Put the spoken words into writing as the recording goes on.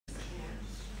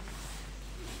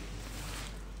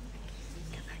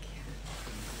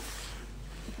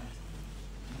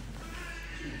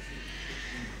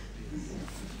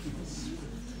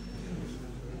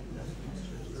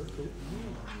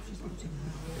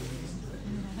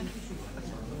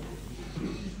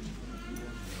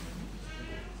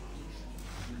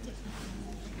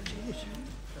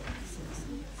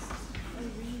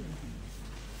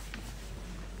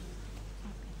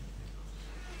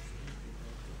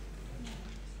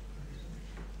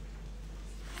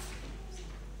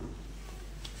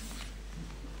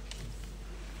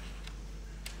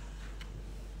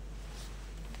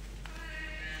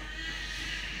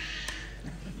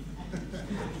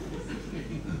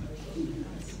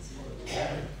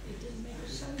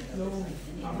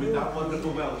with that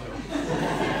wonderful welcome.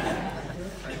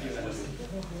 Thank you, Ellen.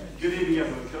 Good evening,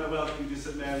 everyone. Can I welcome you to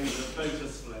St Mary's at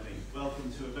Botus Fleming.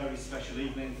 Welcome to a very special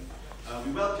evening.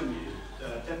 We welcome you,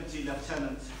 Deputy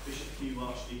Lieutenant Bishop Hugh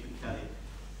Archdeacon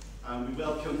Kelly. We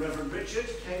welcome Reverend Richard,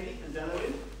 Cayley and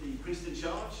Delowin, the priest in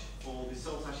charge for the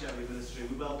Saltash Area Ministry.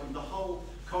 We welcome the whole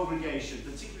congregation,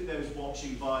 particularly those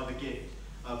watching via the gift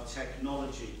of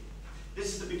technology.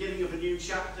 This is the beginning of a new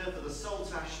chapter for the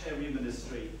Saltash Area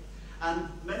Ministry. And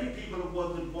many people have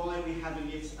wondered why we're having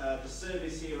it, the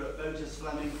service here at Botus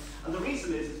Fleming. And the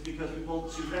reason is because we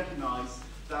want to recognise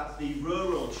that the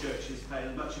rural churches play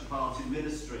as much a part in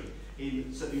ministry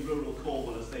in certainly rural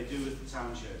Cornwall as they do as the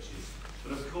town churches.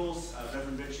 But of course,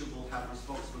 Reverend Richard will have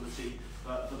responsibility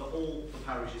for all the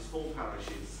parishes, 4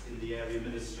 parishes in the area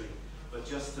ministry. But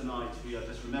just tonight, we are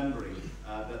just remembering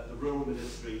that the rural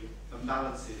ministry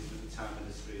balances with the town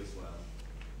ministry as well.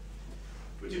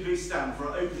 Would you please stand for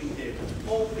our opening hymn,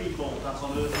 All People That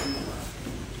on Earth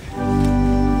Do Well.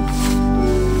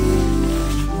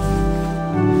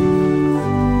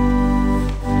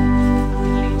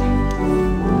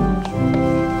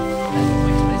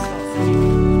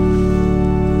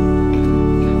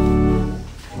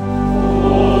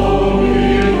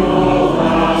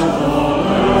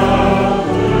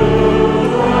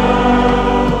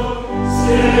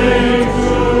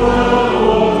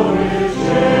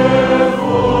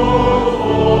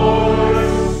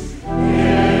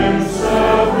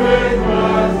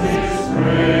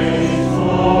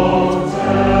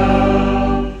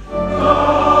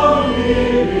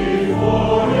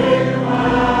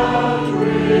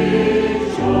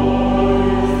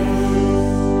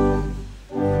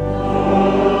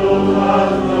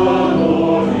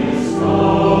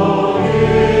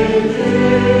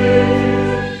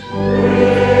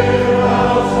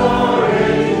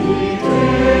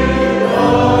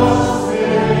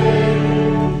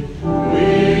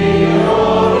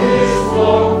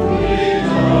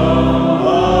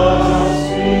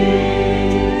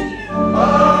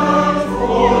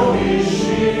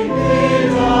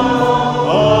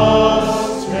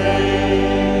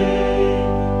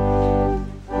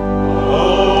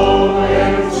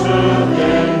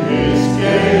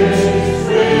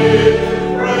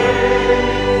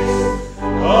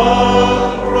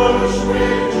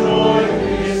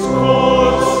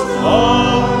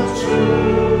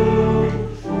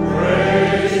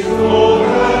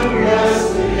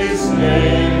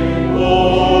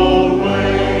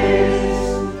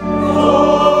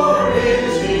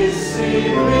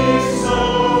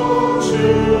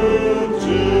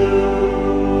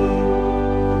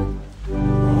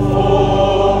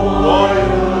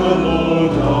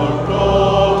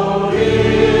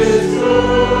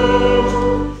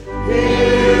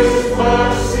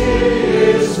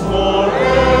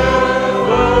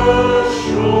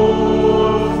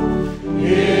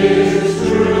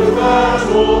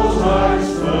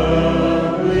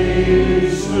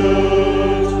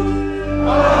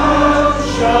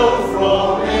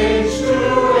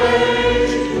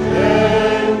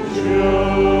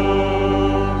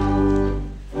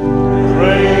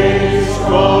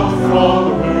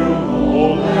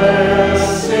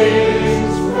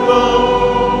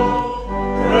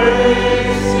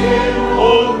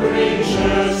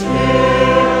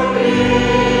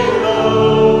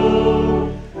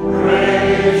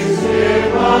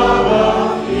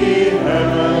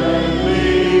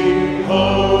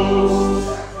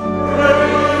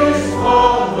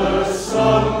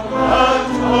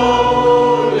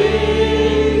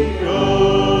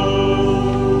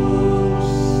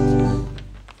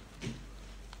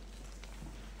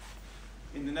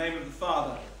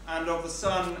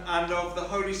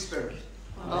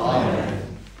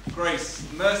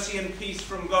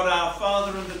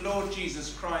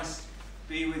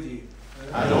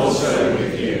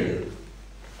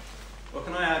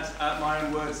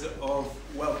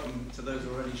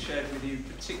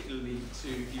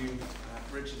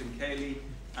 Richard and Cayley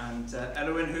and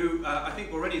Elwyn, who I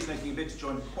think already is making a bid to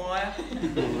join the choir.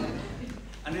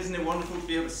 And isn't it wonderful to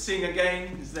be able to sing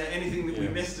again? Is there anything that we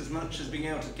missed as much as being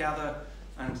able to gather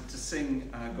and to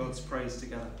sing God's praise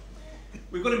together?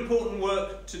 We've got important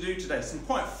work to do today, some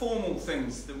quite formal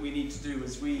things that we need to do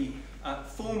as we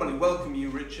formally welcome you,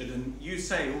 Richard, and you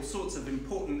say all sorts of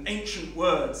important ancient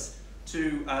words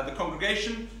to the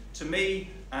congregation, to me,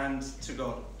 and to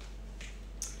God.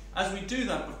 As we do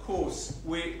that, of course,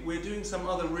 we're doing some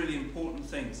other really important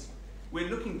things. We're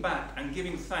looking back and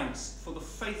giving thanks for the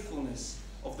faithfulness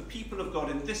of the people of God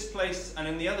in this place and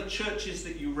in the other churches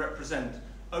that you represent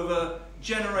over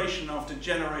generation after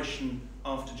generation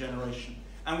after generation.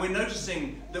 And we're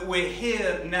noticing that we're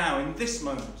here now in this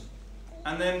moment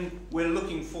And then we're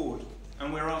looking forward,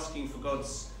 and we're asking for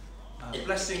God's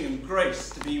blessing and grace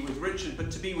to be with Richard, but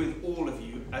to be with all of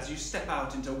you as you step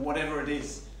out into whatever it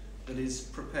is that is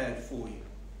prepared for you.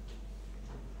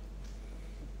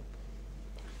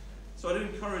 So I'd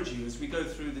encourage you as we go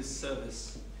through this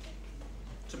service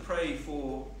to pray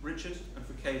for Richard and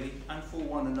for Kaylee and for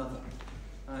one another.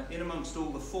 In amongst all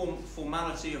the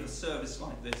formality of a service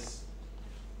like this,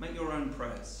 make your own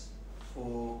prayers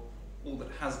for all that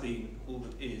has been, all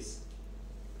that is,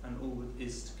 and all that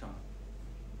is to come.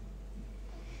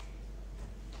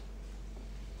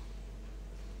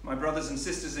 My brothers and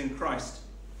sisters in Christ,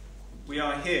 we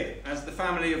are here as the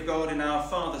family of God in our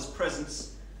Father's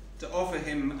presence to offer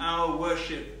him our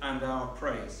worship and our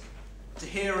praise, to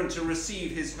hear and to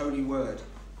receive his holy word,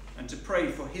 and to pray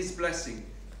for his blessing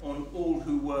on all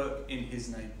who work in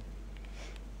his name.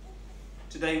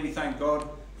 Today we thank God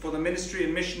for the ministry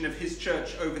and mission of his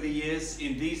church over the years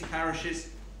in these parishes,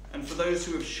 and for those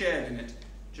who have shared in it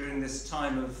during this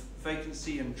time of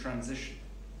vacancy and transition.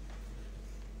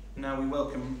 Now we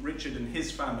welcome Richard and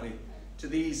his family to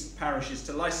these parishes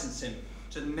to license him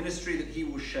to the ministry that he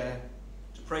will share,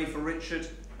 to pray for Richard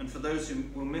and for those who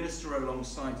will minister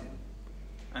alongside him,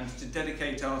 and to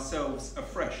dedicate ourselves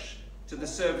afresh to the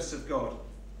service of God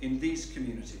in these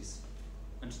communities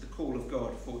and to the call of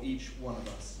God for each one of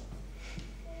us.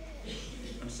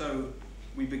 And so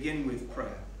we begin with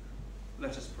prayer.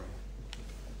 Let us pray.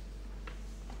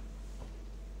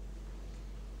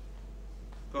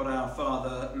 God our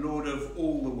Father, Lord of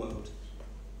all the world,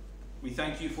 we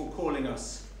thank you for calling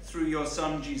us through your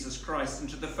Son Jesus Christ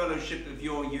into the fellowship of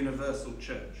your universal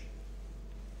church.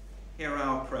 Hear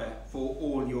our prayer for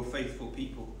all your faithful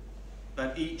people,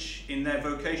 that each in their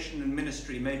vocation and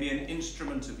ministry may be an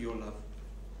instrument of your love.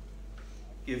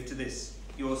 Give to this,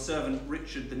 your servant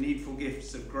Richard, the needful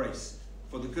gifts of grace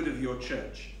for the good of your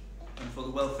church and for the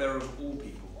welfare of all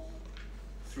people,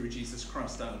 through Jesus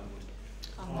Christ our Lord.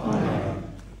 Amen.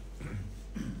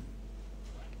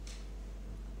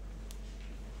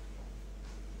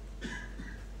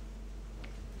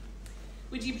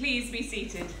 Would you please be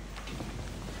seated?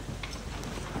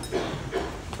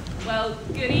 Well,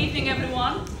 good evening,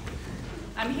 everyone.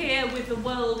 I'm here with the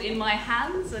world in my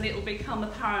hands, and it will become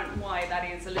apparent why that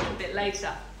is a little bit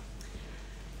later.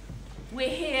 We're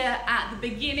here at the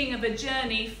beginning of a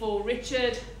journey for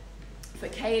Richard, for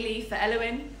Kaylee, for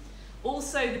Elowen,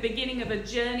 also the beginning of a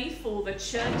journey for the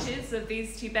churches of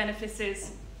these two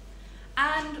benefices,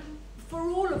 and for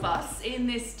all of us in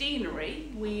this deanery,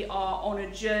 we are on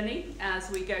a journey as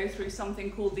we go through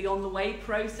something called the On the Way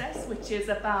process, which is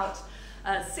about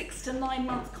 6 to 9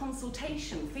 month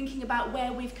consultation, thinking about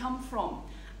where we've come from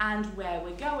and where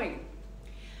we're going.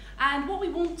 And what we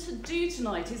want to do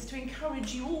tonight is to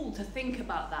encourage you all to think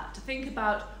about that, to think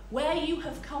about where you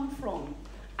have come from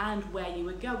and where you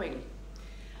are going.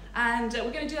 And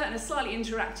we're going to do that in a slightly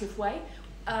interactive way.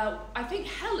 I think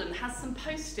Helen has some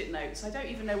post-it notes. I don't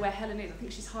even know where Helen is. I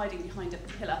think she's hiding behind a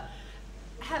pillar.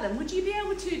 Helen, would you be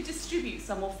able to distribute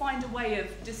some, or find a way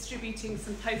of distributing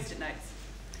some post-it notes?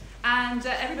 And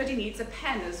everybody needs a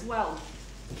pen as well.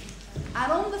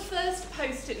 And on the first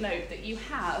post-it note that you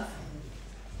have,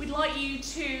 we'd like you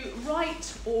to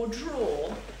write or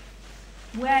draw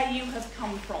where you have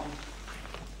come from.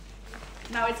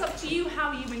 Now, it's up to you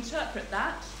how you interpret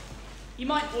that. You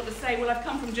might want to say, well, I've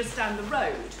come from just down the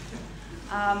road.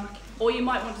 Or you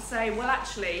might want to say, well,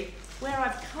 actually, where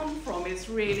I've come from is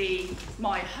really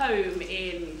my home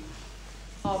in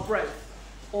Arbroath.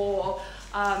 Or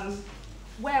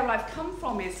where I've come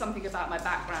from is something about my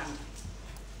background.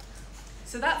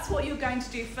 So that's what you're going to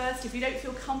do first. If you don't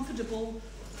feel comfortable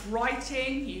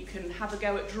writing, you can have a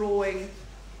go at drawing,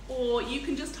 or you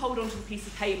can just hold onto a piece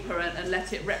of paper and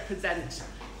let it represent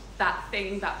that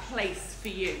thing, that place for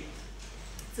you.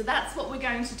 So that's what we're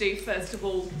going to do first of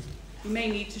all. You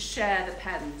may need to share the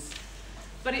pens.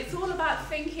 But it's all about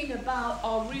thinking about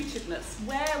our rootedness,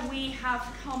 where we have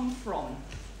come from.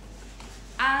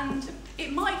 And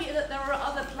it might be that there are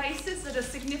other places that are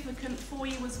significant for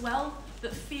you as well,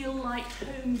 that feel like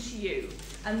home to you,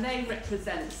 and they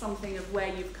represent something of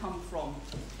where you've come from.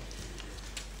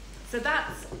 So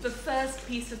that's the first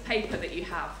piece of paper that you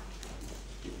have.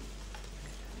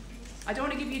 I don't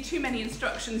want to give you too many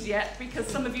instructions yet, because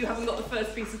some of you haven't got the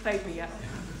first piece of paper yet.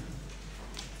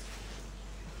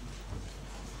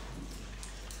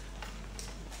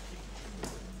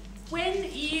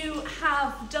 When you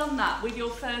have done that with your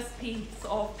first piece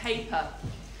of paper,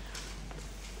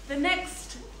 the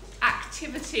next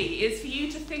activity is for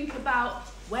you to think about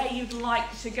where you'd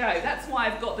like to go. That's why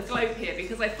I've got the globe here,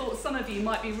 because I thought some of you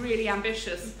might be really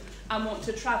ambitious and want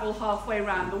to travel halfway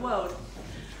around the world.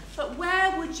 but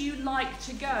where would you like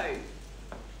to go?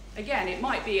 Again, it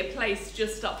might be a place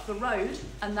just up the road,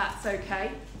 and that's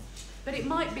okay. But it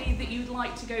might be that you'd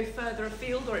like to go further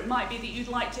afield, or it might be that you'd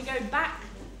like to go back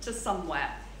to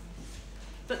somewhere.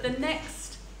 But the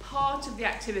next part of the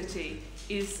activity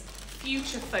is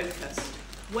future focused.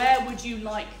 Where would you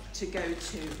like to go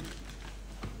to?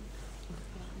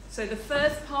 So the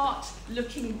first part,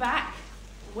 looking back,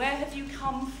 where have you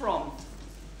come from?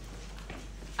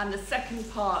 And the second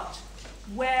part,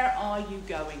 where are you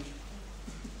going?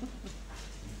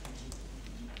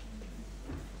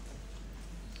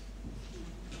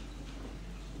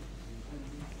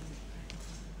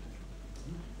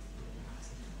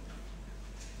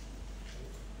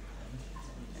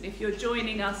 And if you're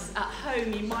joining us at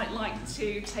home, you might like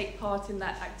to take part in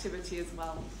that activity as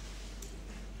well.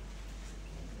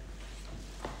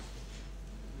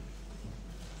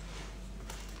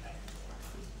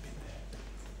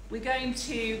 We're going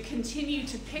to continue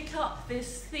to pick up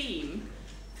this theme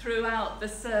throughout the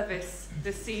service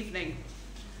this evening.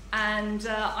 And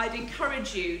I'd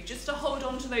encourage you just to hold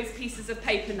on to those pieces of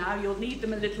paper now. You'll need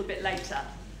them a little bit later.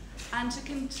 And to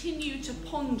continue to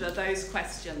ponder those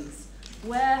questions.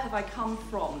 Where have I come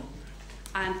from?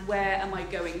 And where am I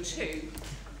going to?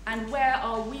 And where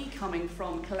are we coming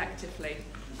from collectively?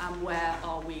 And where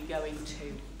are we going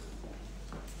to?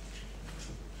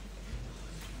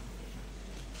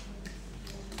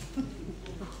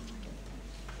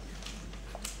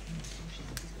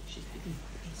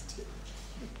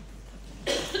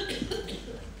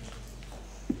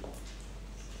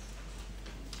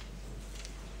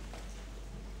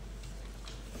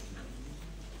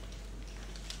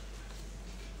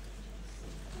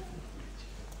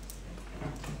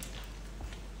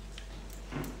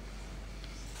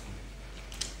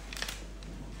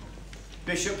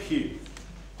 Bishop Hugh,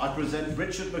 I present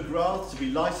Richard Magrath to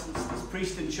be licensed as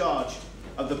priest in charge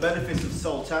of the benefice of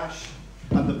Saltash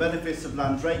and the benefice of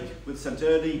Landrake with St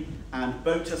Ernie and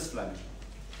Botus Fleming.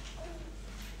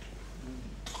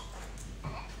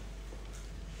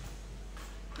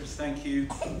 Chris, thank you.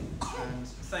 And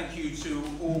thank you to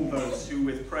all those who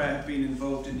with prayer have been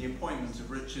involved in the appointment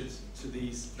of Richard to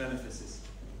these benefices.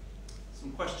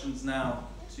 Some questions now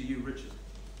to you, Richard.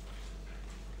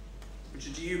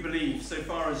 Richard, do you believe, so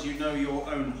far as you know your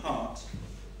own heart,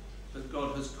 that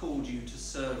God has called you to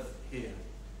serve here?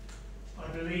 I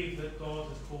believe that God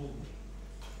has called me.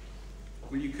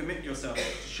 Will you commit yourself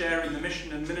to share in the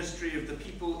mission and ministry of the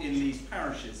people in these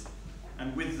parishes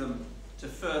and with them to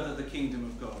further the kingdom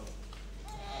of God?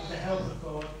 With the help of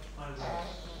God, I will.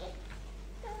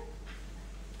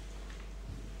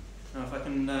 Now, if I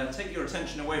can take your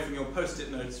attention away from your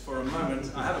post-it notes for a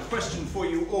moment, I have a question for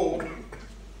you all.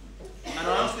 And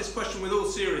I ask this question with all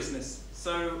seriousness.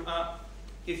 So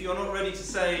if you're not ready to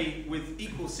say with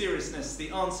equal seriousness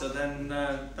the answer, then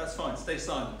that's fine, stay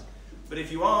silent. But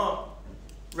if you are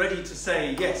ready to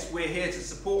say, yes, we're here to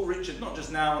support Richard, not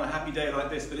just now on a happy day like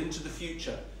this, but into the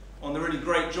future, on the really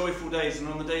great, joyful days and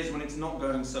on the days when it's not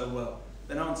going so well,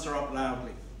 then answer up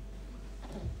loudly.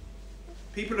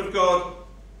 People of God,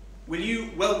 will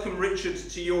you welcome Richard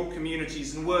to your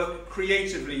communities and work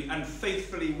creatively and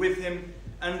faithfully with him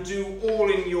and do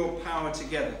all in your power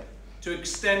together to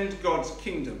extend God's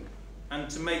kingdom and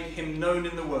to make him known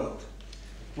in the world?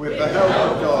 With the help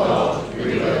of God,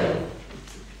 we will.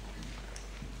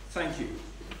 Thank you.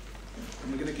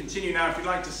 And we're going to continue now. If you'd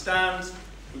like to stand,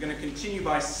 we're going to continue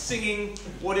by singing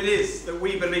what it is that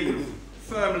we believe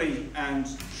firmly and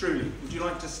truly. Would you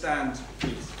like to stand,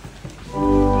 please?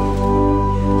 Thank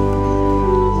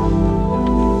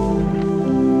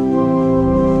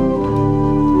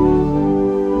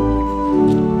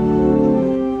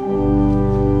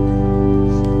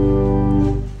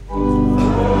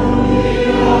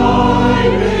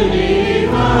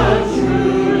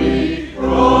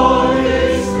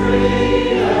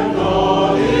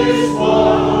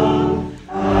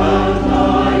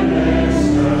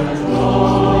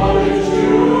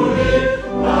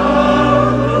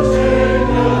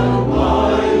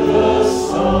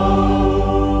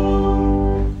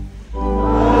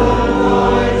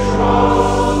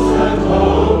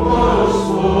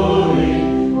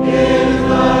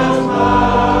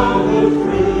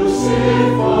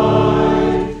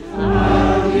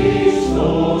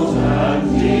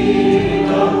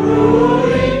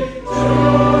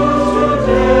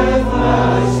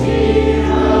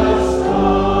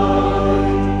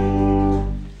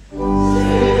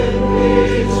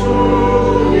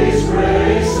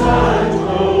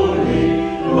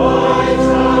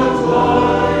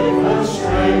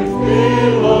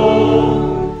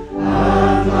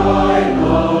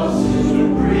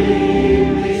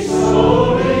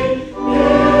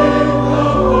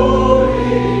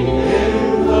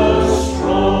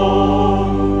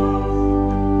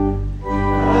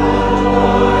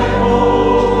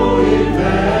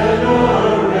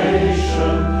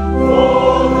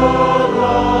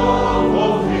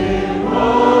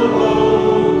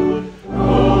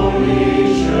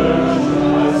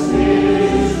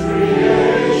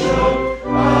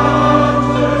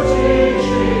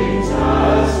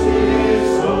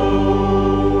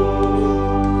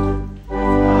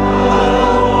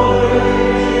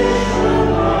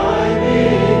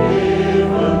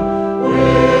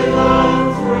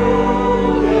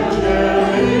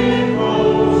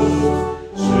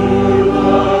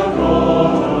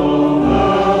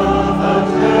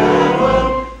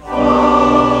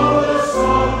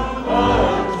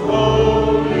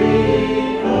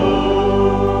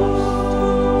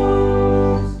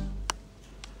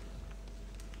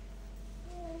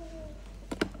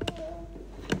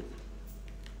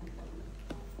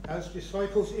As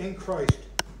disciples in Christ,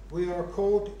 we are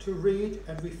called to read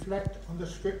and reflect on the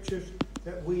scriptures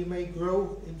that we may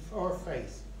grow in our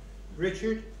faith.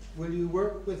 Richard, will you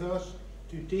work with us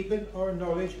to deepen our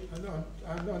knowledge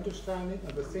and understanding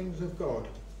of the things of God?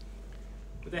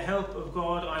 With the help of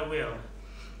God, I will.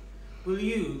 Will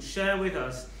you share with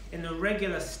us in the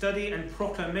regular study and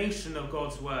proclamation of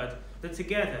God's word, that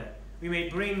together we may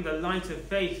bring the light of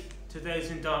faith to those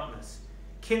in darkness,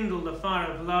 kindle the fire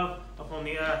of love upon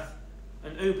the earth,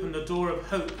 and open the door of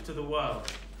hope to the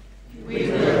world?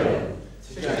 We will.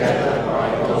 Together,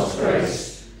 by God's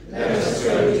grace, let us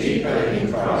go deeper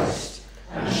in Christ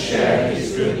and share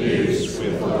his good news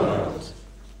with the world.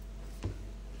 Would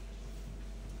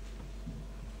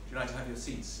you like to have your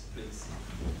seats, please?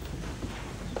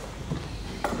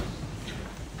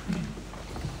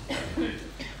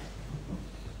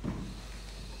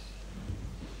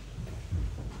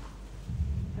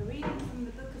 A reading from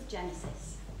the book of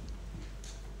Genesis.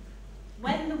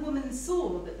 When the woman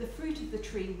saw that the fruit of the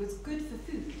tree was good for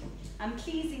food and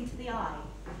pleasing to the eye,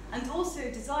 and also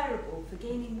desirable for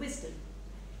gaining wisdom,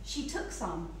 she took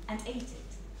some and ate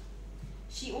it.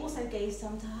 She also gave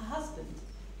some to her husband,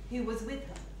 who was with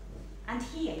her, and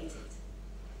he ate it.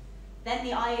 Then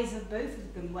the eyes of both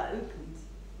of them were opened,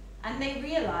 and they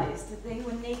realized that they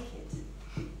were naked.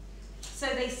 So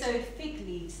they sewed fig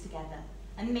leaves together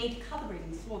and made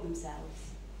coverings for themselves.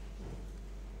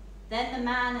 Then the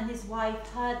man and his wife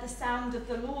heard the sound of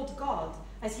the Lord God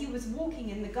as he was walking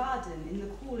in the garden in the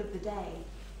cool of the day,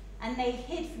 and they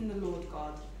hid from the Lord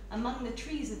God among the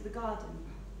trees of the garden.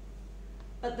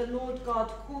 But the Lord God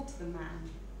called to the man,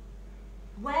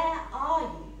 "Where are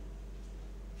you?"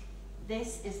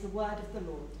 This is the word of the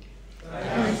Lord.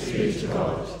 Thanks be to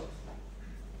God.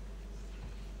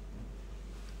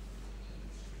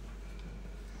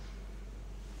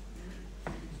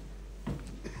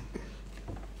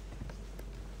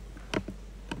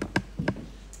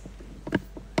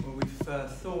 Well, we've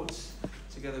thought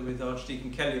together with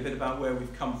Archdeacon Kelly a bit about where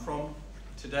we've come from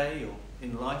today or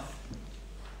in life.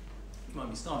 You might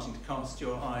be starting to cast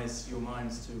your eyes, your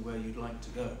minds to where you'd like to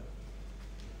go.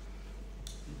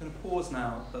 I'm going to pause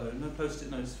now, though. No post-it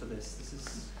notes for this. This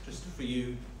is just for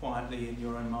you, quietly in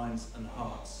your own minds and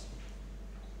hearts,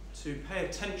 to pay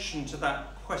attention to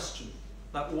that question,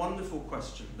 that wonderful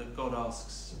question that God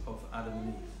asks of Adam and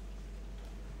Eve.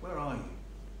 Where are you?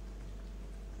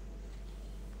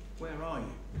 Where are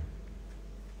you?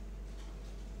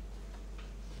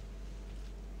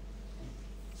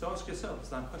 So ask yourselves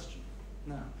that question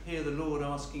now. Hear the Lord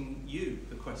asking you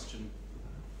the question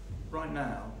right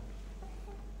now.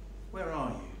 Where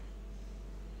are you?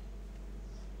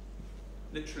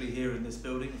 Literally here in this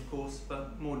building, of course,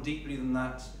 but more deeply than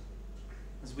that,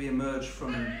 as we emerge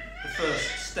from the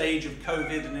first stage of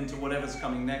COVID and into whatever's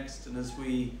coming next, and as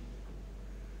we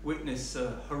witness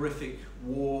a horrific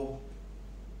war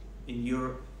in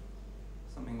Europe,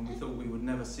 something we thought we would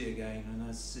never see again, and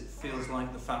as it feels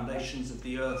like the foundations of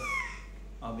the earth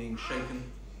are being shaken,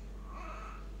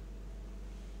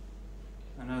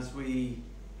 and as we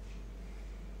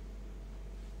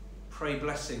pray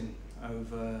blessing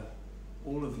over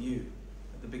all of you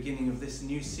at the beginning of this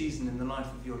new season in the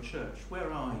life of your church,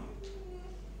 where are you?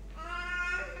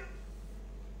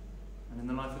 And in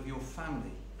the life of your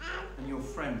family and your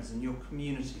friends and your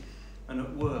community and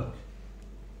at work,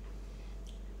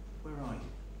 where are you?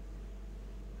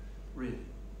 Really?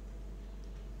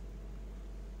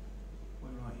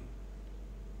 Where are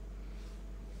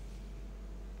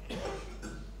you?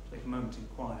 Take a moment in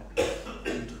quiet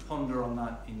and to ponder on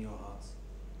that in your hearts.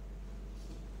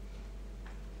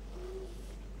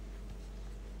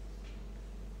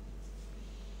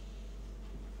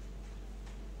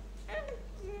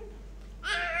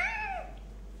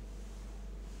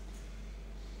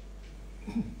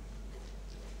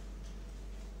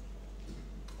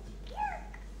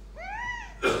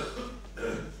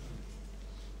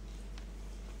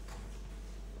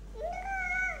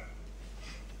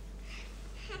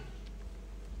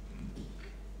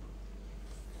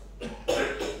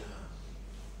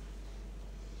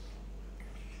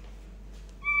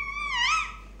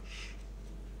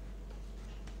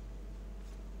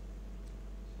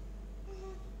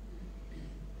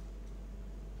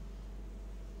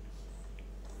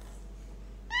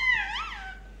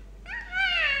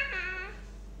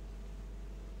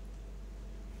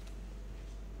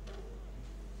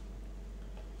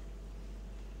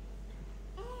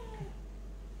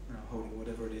 Holding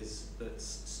whatever it is that's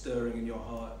stirring in your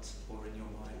heart or in your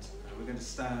mind. We're going to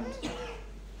stand and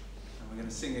we're going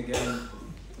to sing again.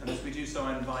 And as we do so,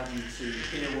 I invite you to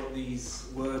hear what these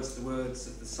words, the words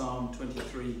of the Psalm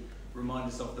 23, remind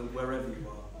us of, that wherever you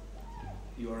are,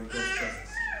 you are in God's presence.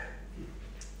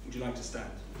 Would you like to stand?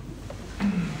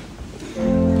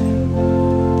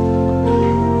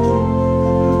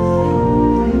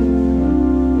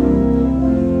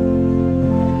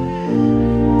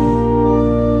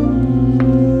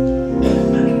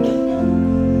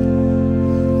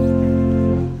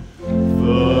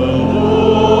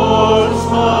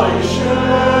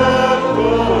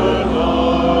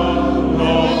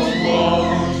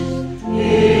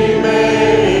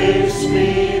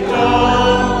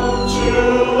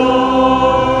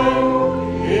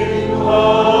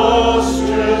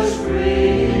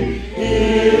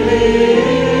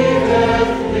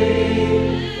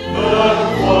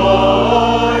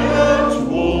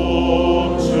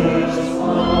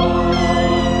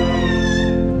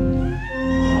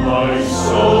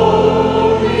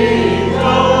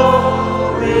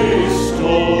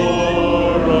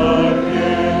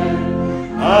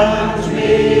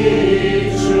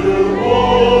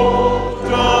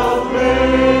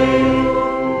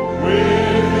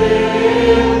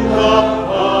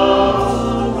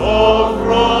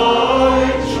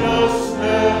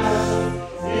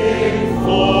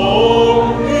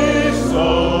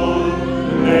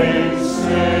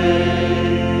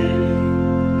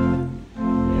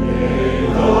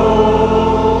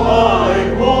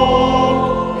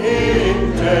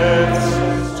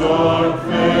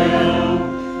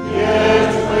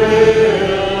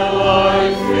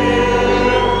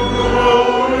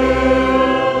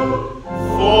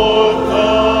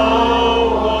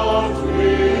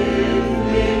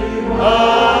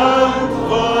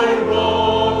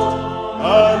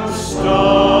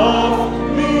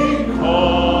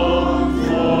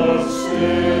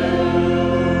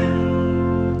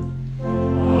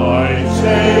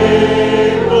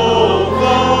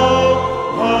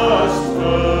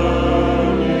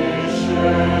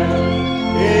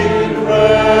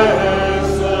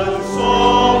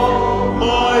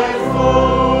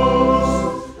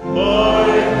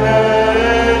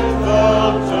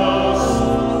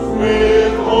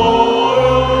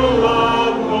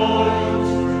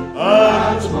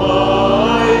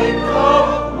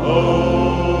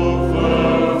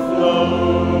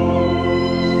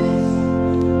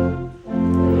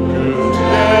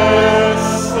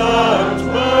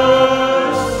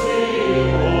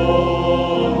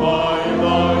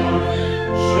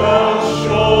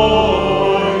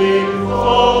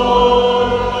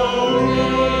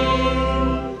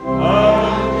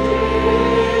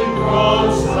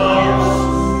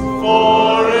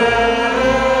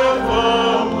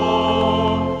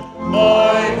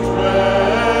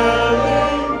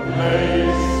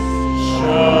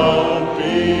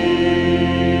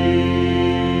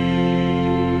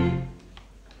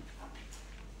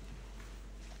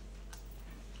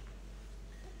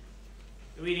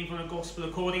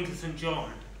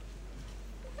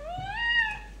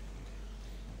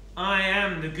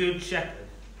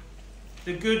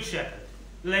 The good shepherd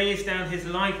lays down his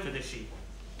life for the sheep.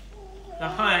 The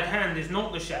hired hand is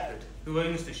not the shepherd who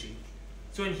owns the sheep.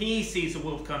 So when he sees a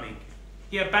wolf coming,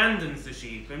 he abandons the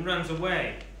sheep and runs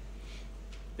away.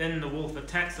 Then the wolf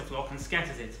attacks the flock and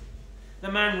scatters it.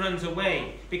 The man runs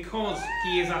away because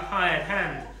he is a hired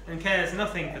hand and cares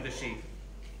nothing for the sheep.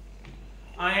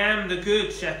 I am the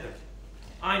good shepherd.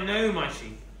 I know my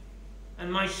sheep,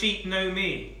 and my sheep know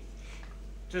me,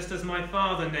 just as my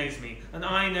Father knows me, and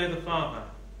I know the Father,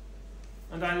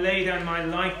 and I lay down my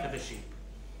life for the sheep.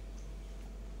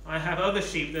 I have other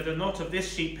sheep that are not of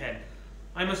this sheep pen.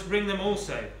 I must bring them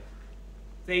also.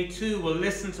 They too will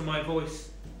listen to my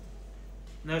voice,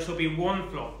 and there shall be one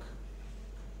flock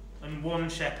and one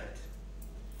shepherd.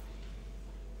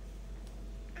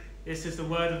 This is the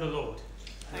word of the Lord.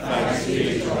 Thanks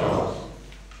be to God.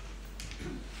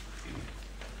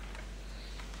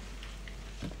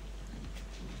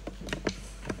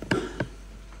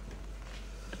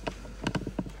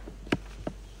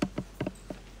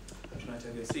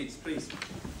 Seats, please.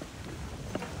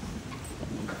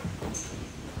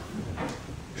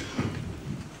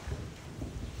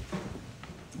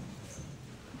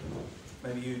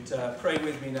 Maybe you'd pray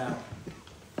with me now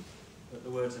that the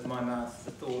words of my mouth,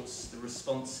 the thoughts, the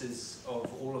responses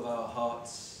of all of our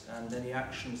hearts and any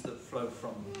actions that flow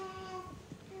from them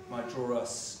might draw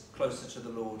us closer to the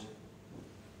Lord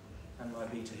and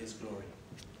might be to his glory.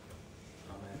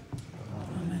 Amen.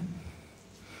 Amen.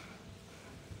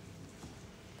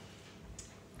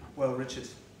 Well, Richard,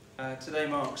 today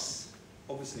marks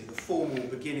obviously the formal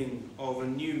beginning of a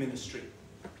new ministry.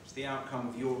 It's the outcome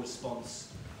of your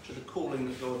response to the calling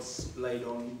that God's laid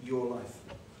on your life.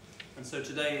 And so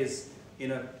today is,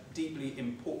 in a deeply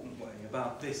important way,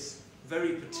 about this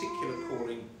very particular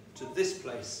calling to this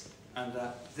place and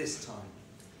at this time.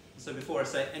 So before I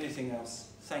say anything else,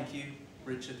 thank you,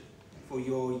 Richard, for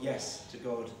your yes to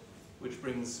God, which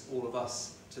brings all of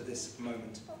us to this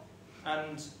moment.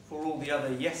 And for all the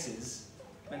other yeses,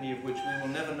 many of which we will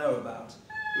never know about,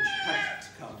 which had to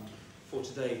come for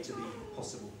today to be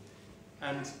possible.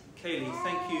 And Kaylee,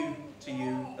 thank you to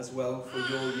you as well for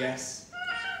your yes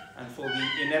and for the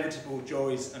inevitable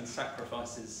joys and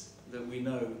sacrifices that we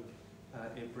know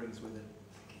it brings with it.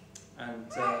 And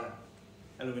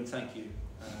Elowen, thank you.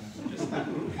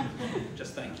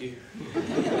 Just thank you.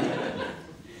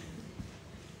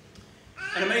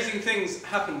 And amazing things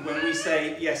happen when we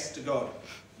say yes to God.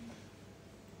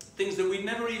 Things that we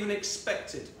never even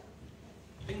expected.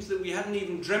 Things that we hadn't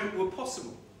even dreamt were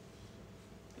possible.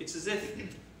 It's as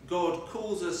if God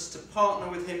calls us to partner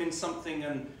with him in something,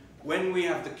 and when we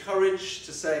have the courage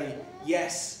to say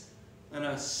yes, then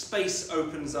a space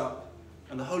opens up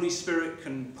and the Holy Spirit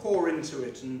can pour into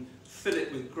it and fill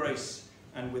it with grace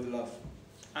and with love.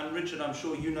 And Richard, I'm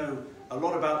sure you know a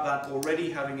lot about that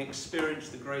already, having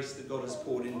experienced the grace that God has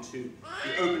poured into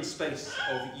the open space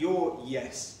of your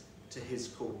yes to his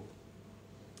call.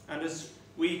 And as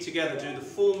we together do the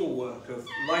formal work of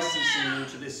licensing you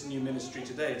to this new ministry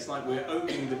today, it's like we're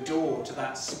opening the door to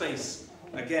that space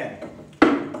again.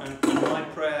 And my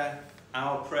prayer,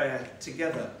 our prayer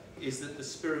together, is that the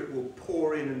Spirit will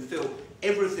pour in and fill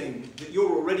everything that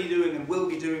you're already doing and will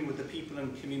be doing with the people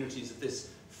and communities of this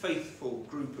faithful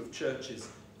group of churches,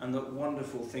 and that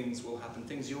wonderful things will happen,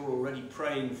 things you're already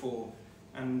praying for,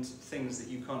 and things that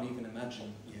you can't even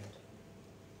imagine yet.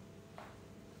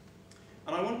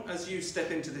 And I want, as you step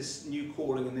into this new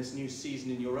calling and this new season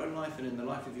in your own life and in the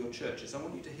life of your churches, I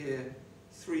want you to hear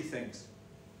three things.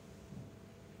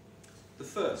 The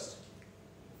first,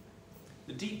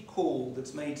 the deep call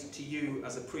that's made to you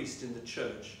as a priest in the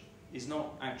church is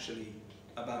not actually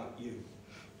about you.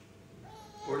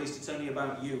 Or at least it's only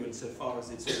about you insofar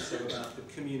as it's also about the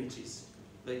communities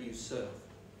that you serve.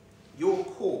 Your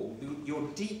call, your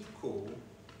deep call,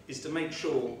 is to make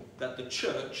sure that the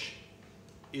church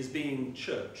is being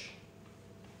church.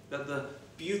 That the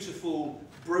beautiful,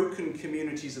 broken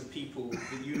communities of people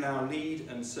that you now lead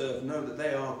and serve know that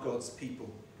they are God's people,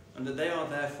 and that they are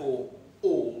therefore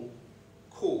all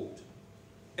called.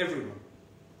 Everyone,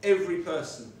 every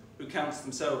person who counts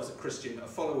themselves a Christian, a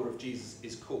follower of Jesus,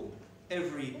 is called.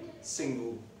 Every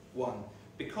single one.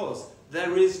 Because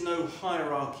there is no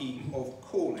hierarchy of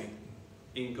calling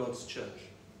in God's church.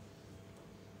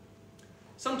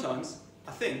 Sometimes,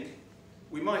 I think,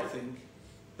 we might think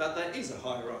that there is a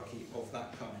hierarchy of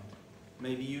that kind.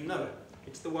 Maybe you know it.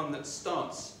 It's the one that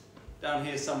starts down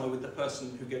here somewhere with the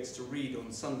person who gets to read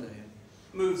on Sunday, and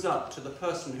moves up to the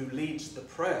person who leads the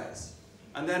prayers,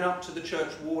 and then up to the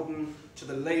church warden, to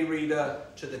the lay reader,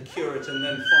 to the curate, and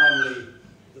then finally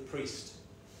the priest.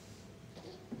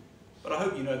 But I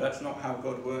hope you know that's not how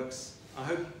God works. I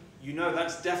hope you know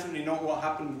that's definitely not what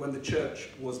happened when the church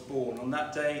was born. On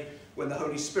that day when the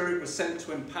Holy Spirit was sent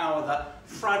to empower that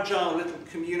fragile little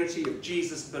community of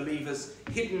Jesus believers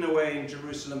hidden away in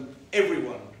Jerusalem,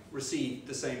 everyone received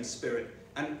the same Spirit,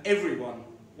 and everyone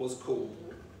was called.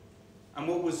 And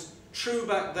what was true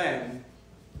back then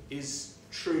is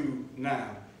true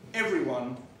now.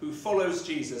 Everyone who follows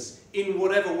Jesus in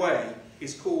whatever way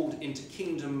is called into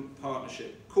kingdom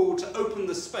partnership, called to open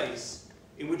the space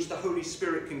in which the Holy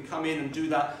Spirit can come in and do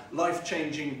that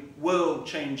life-changing,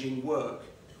 world-changing work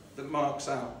that marks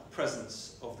out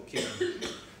presence of the kingdom.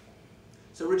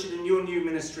 So Richard, in your new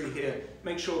ministry here,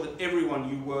 make sure that everyone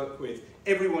you work with,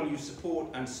 everyone you support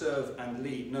and serve and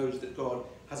lead, knows that God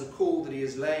has a call that he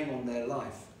is laying on their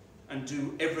life, and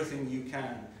do everything you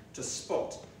can to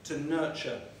spot, to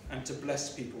nurture, and to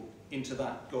bless people into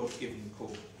that God-given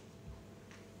call.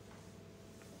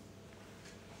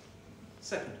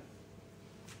 Second,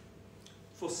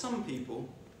 for some people,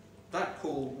 that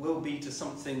call will be to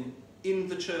something in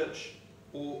the church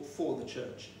or for the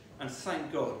church. And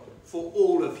thank God for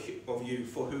all of you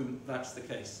for whom that's the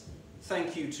case.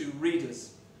 Thank you to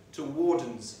readers, to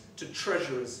wardens, to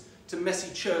treasurers, to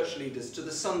messy church leaders, to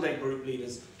the Sunday group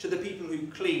leaders, to the people who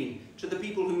clean, to the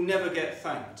people who never get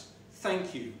thanked.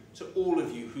 Thank you to all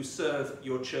of you who serve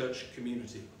your church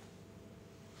community.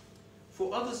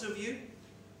 For others of you,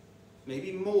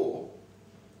 maybe more,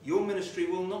 your ministry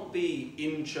will not be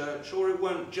in church, or it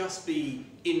won't just be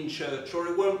in church, or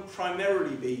it won't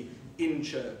primarily be in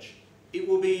church. It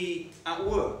will be at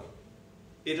work.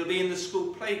 It'll be in the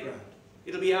school playground.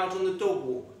 It'll be out on the dog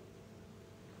walk.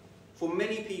 For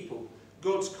many people,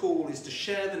 God's call is to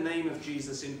share the name of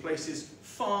Jesus in places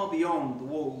far beyond the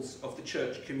walls of the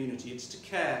church community. It's to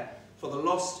care for the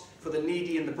lost, for the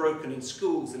needy and the broken in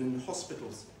schools and in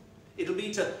hospitals. It'll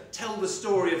be to tell the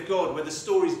story of God where the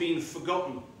story's been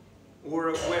forgotten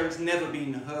or where it's never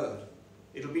been heard.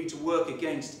 It'll be to work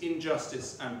against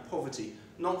injustice and poverty,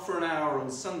 not for an hour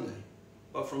on Sunday,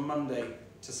 but from Monday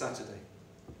to Saturday.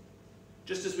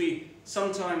 Just as we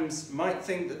sometimes might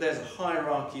think that there's a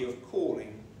hierarchy of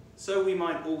calling, so we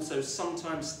might also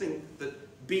sometimes think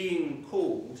that being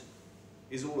called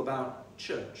is all about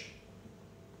church.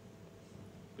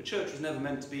 But church was never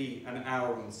meant to be an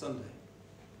hour on Sunday.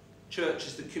 Church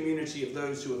is the community of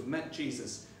those who have met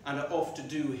Jesus and are off to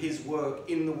do his work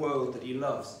in the world that he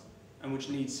loves and which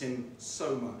needs him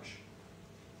so much.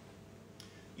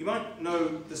 You might know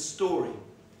the story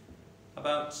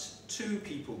about two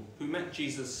people who met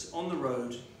Jesus on the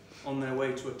road on their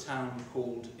way to a town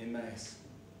called Emmaus.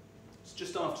 It's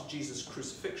just after Jesus'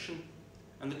 crucifixion,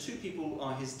 and the two people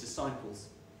are his disciples.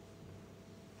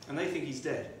 And they think he's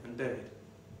dead and buried,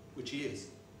 which he is.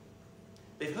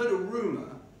 They've heard a rumour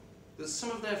that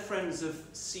some of their friends have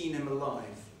seen him alive,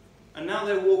 and now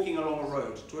they're walking along a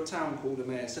road to a town called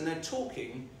Emmaus, and they're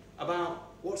talking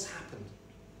about what's happened.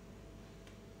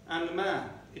 And a man,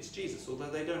 it's Jesus, although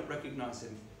they don't recognise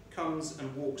him, comes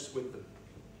and walks with them.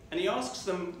 And he asks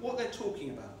them what they're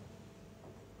talking about.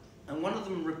 And one of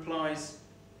them replies,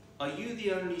 "Are you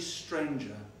the only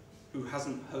stranger who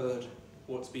hasn't heard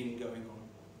what's been going on?"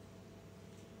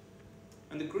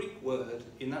 And the Greek word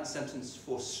in that sentence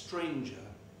for stranger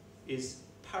is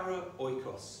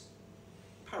paraoikos.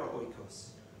 Paraoikos.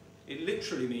 It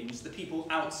literally means the people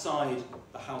outside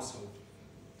the household,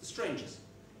 the strangers,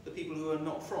 the people who are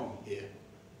not from here.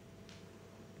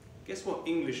 Guess what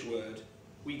English word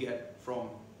we get from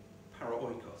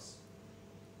paraoikos?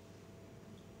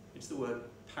 It's the word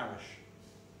parish.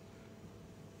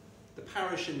 The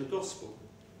parish in the gospel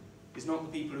is not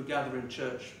the people who gather in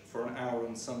church for an hour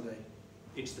on Sunday.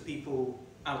 It's the people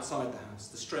outside the house,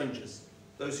 the strangers,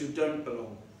 those who don't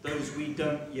belong, those we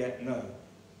don't yet know,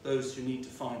 those who need to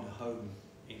find a home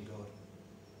in God.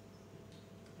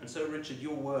 And so, Richard,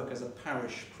 your work as a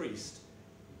parish priest,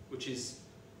 which is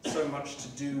so much to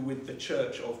do with the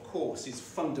church, of course, is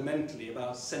fundamentally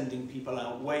about sending people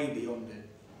out way beyond it.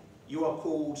 You are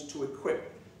called to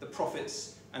equip the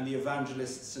prophets and the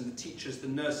evangelists and the teachers, the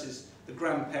nurses, the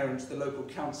grandparents, the local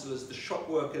counsellors, the shop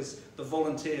workers, the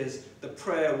volunteers, the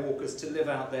prayer walkers to live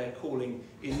out their calling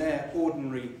in their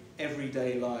ordinary,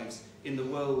 everyday lives in the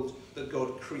world that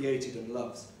God created and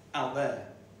loves, out there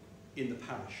in the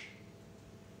parish.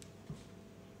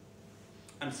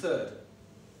 And third,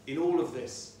 in all of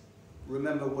this,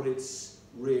 remember what it's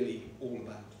really all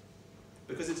about.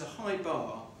 Because it's a high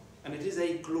bar and it is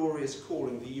a glorious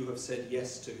calling that you have said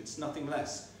yes to. It's nothing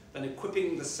less than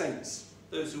equipping the saints,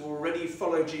 those who already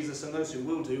follow Jesus and those who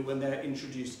will do when they're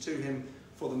introduced to him,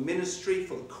 for the ministry,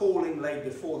 for the calling laid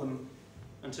before them,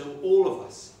 until all of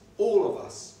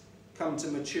us come to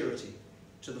maturity,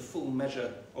 to the full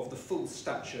measure of the full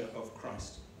stature of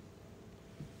Christ.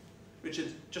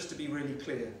 Richard, just to be really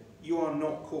clear, you are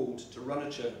not called to run a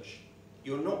church.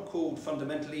 You're not called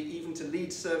fundamentally even to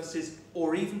lead services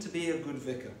or even to be a good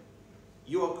vicar.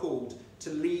 You are called to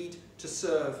lead, to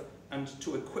serve, and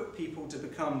to equip people to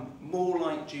become more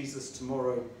like Jesus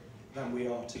tomorrow than we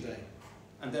are today.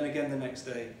 And then again the next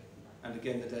day, and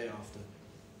again the day after.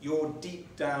 Your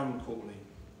deep down calling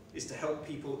is to help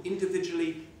people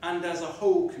individually and as a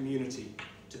whole community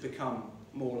to become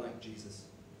more like Jesus.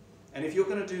 And if you're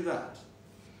going to do that,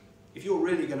 if you're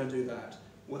really going to do that,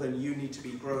 well then you need to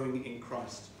be growing in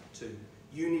Christ too.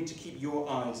 You need to keep your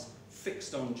eyes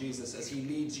fixed on Jesus as he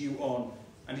leads you on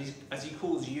and as he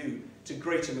calls you to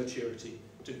greater maturity,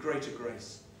 to greater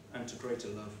grace, and to greater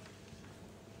love.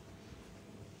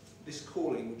 This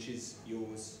calling which is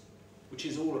yours, which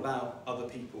is all about other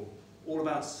people, all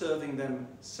about serving them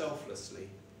selflessly,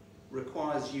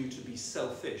 requires you to be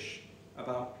selfish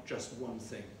about just one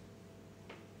thing,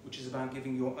 which is about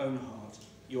giving your own heart,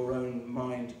 your own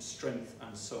mind, strength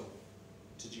and soul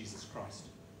to Jesus Christ.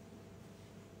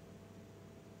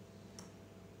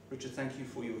 Richard, thank you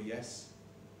for your yes,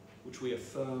 which we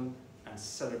affirm and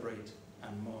celebrate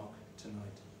and mark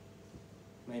tonight.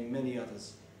 May many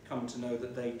others come to know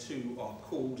that they too are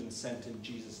called and sent in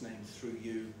Jesus' name through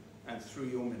you and through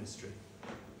your ministry.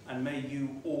 And may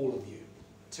you, all of you,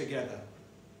 together,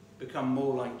 become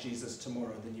more like Jesus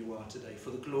tomorrow than you are today,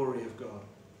 for the glory of God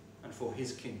and for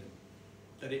his kingdom,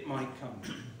 that it might come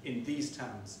in these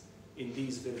towns, in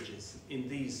these villages, in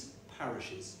these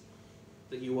parishes,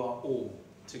 that you are all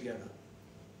together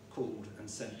called and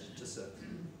sent to serve.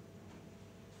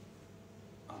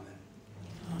 Amen.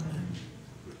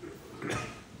 Amen.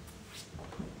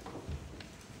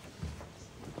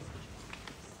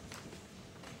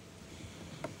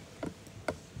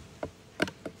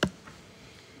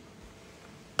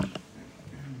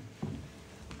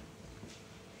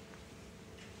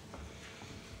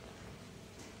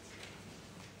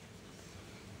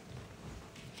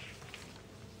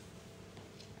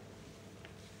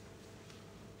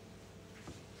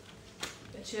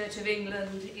 The Church of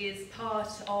England is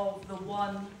part of the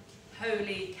one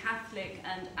holy Catholic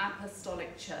and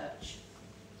Apostolic Church,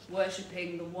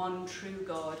 worshipping the one true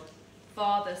God,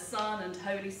 Father, Son and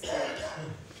Holy Spirit.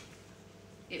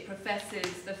 It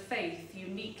professes the faith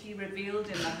uniquely revealed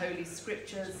in the Holy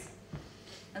Scriptures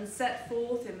and set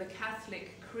forth in the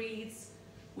Catholic creeds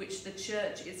which the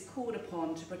Church is called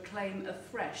upon to proclaim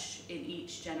afresh in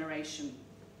each generation.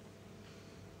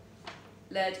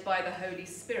 Led by the Holy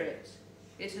Spirit,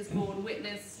 it has borne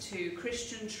witness to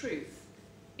Christian truth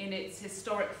in its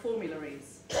historic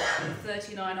formularies, the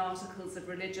 39 Articles of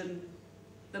Religion,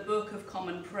 the Book of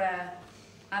Common Prayer,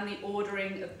 and the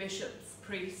ordering of bishops,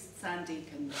 priests, and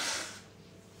deacons.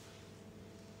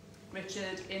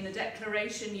 Richard, in the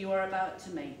declaration you are about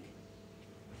to make,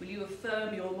 will you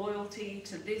affirm your loyalty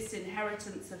to this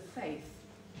inheritance of faith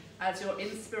as your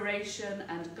inspiration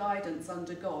and guidance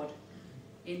under God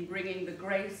in bringing the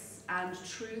grace and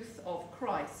truth of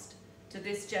Christ to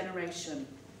this generation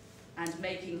and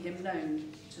making him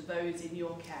known to those in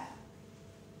your care?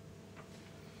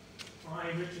 I,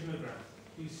 Richard Magrath,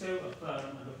 do so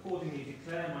affirm and accordingly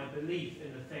declare my belief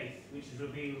in the faith which is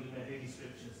revealed in the Holy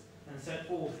Scriptures and set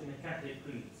forth in the Catholic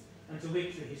creeds, and to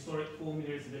which the historic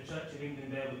formularies of the Church of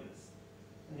England bear witness.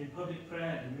 And in public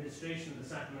prayer and administration of the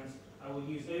sacraments, I will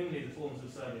use only the forms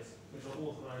of service which are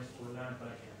authorised or allowed by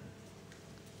canon.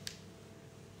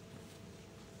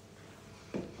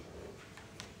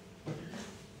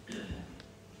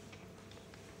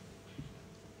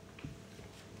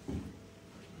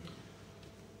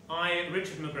 I,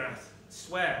 Richard Magrath,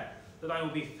 swear that I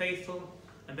will be faithful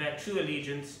and bear true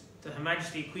allegiance to Her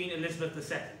Majesty Queen Elizabeth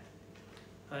II,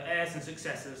 her heirs and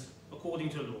successors, according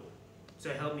to law.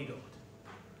 So help me God.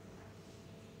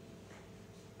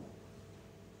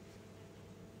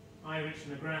 I,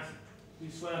 Richard Magrath,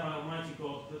 do swear by Almighty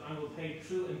God that I will pay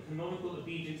true and canonical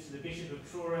obedience to the Bishop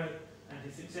of Truro and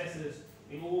his successors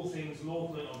in all things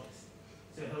lawful and honest.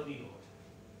 So help me God.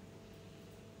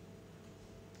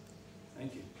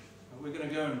 Thank you. We're going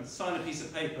to go and sign a piece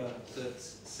of paper that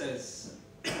says,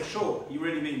 for sure, he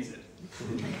really means it.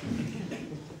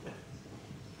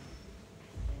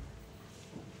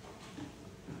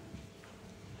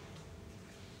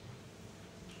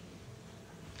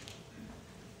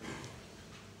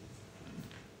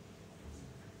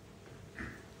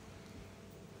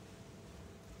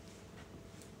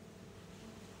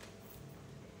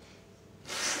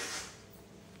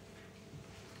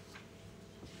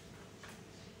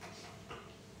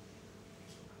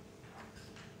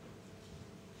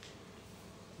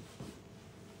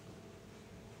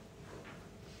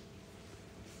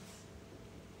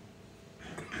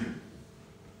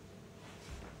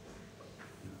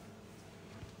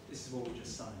 This is what we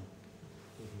just signed.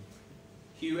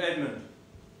 Hugh Edmund,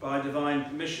 by divine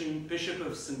permission, Bishop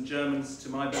of St. Germans, to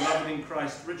my beloved in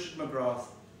Christ, Richard Magrath,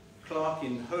 clerk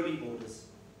in holy orders,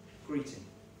 greeting.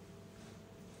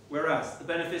 Whereas the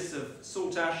benefice of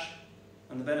Saltash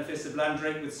and the benefice of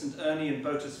Landrake with St. Ernie and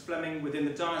Botus Fleming within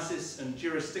the diocese and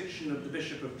jurisdiction of the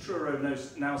Bishop of Truro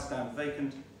now stand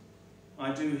vacant,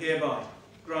 I do hereby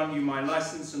grant you my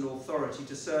licence and authority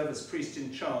to serve as priest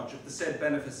in charge of the said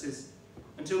benefices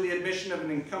until the admission of an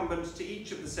incumbent to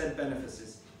each of the said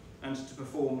benefices, and to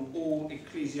perform all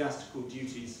ecclesiastical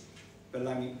duties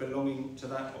belonging to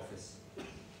that office,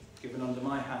 given under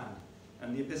my hand,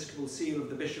 and the episcopal seal of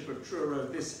the Bishop of Truro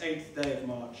this 8th day of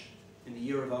March, in the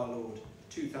year of our Lord,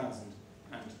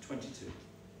 2022.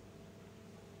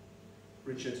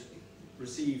 Richard,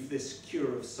 receive this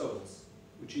cure of souls,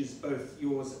 which is both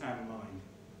yours and mine,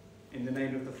 in the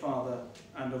name of the Father,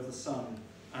 and of the Son,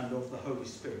 and of the Holy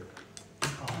Spirit.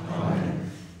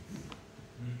 Amen.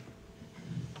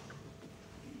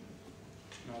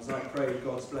 Now, as I pray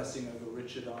God's blessing over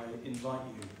Richard, I invite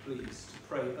you, please, to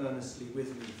pray earnestly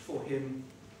with me for him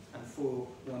and for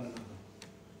one another.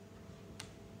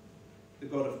 The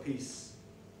God of peace,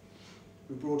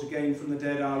 who brought again from the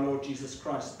dead our Lord Jesus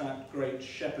Christ, that great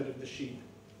shepherd of the sheep,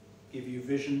 give you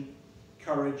vision,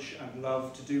 courage, and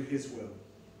love to do his will.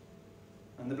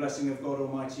 And the blessing of God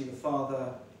Almighty, the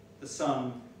Father, the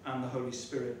Son, and the Holy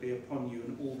Spirit be upon you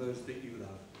and all those that you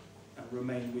love, and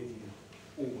remain with you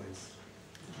always.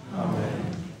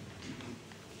 Amen.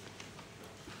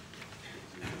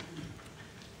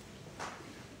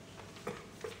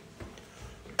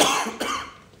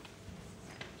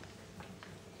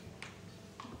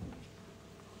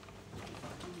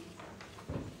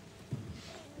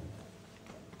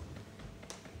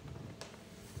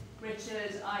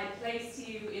 Richard, I place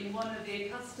you in one of the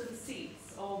accustomed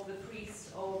seats of the priest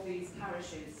of these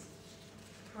parishes.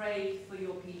 Pray for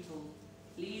your people.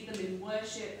 Lead them in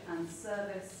worship and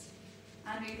service.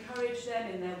 and encourage them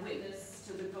in their witness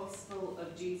to the gospel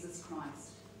of Jesus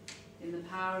Christ, in the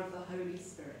power of the Holy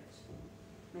Spirit.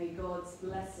 May God's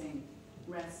blessing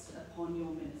rest upon your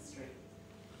ministry.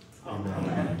 Amen.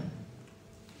 Amen.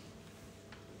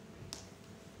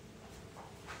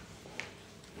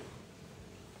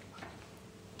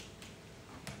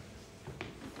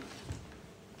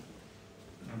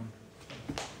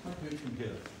 I do it from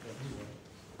here.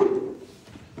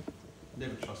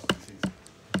 Never trusted these.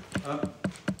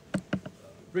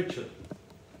 Richard,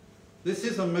 this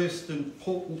is a most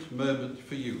important moment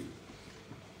for you.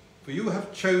 For you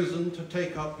have chosen to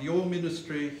take up your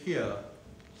ministry here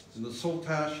in the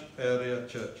Saltash area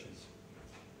churches.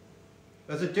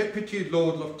 As a Deputy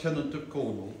Lord Lieutenant of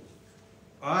Cornwall,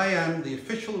 I am the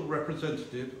official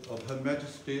representative of Her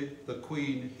Majesty the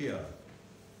Queen here,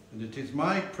 and it is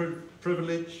my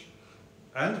privilege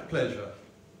and pleasure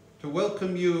to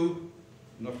welcome you,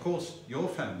 and of course your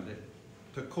family,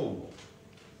 to Cornwall.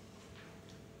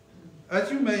 As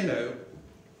you may know,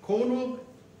 Cornwall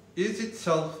is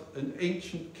itself an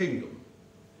ancient kingdom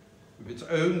with its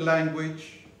own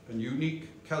language and unique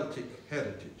Celtic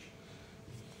heritage.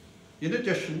 In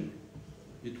addition,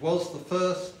 it was the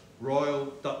first royal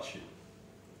duchy.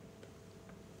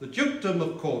 The Dukedom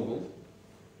of Cornwall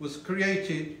was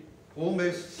created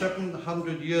almost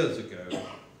 700 years ago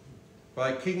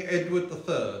by King Edward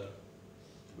III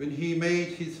when he made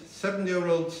his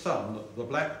 7-year-old son, the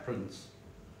Black Prince,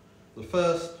 the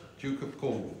first Duke of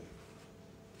Cornwall,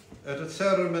 at a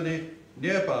ceremony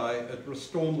nearby at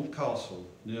Restormel Castle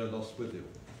near Lostwithiel.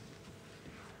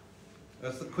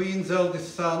 As the Queen's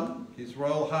eldest son, His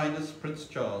Royal Highness Prince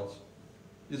Charles,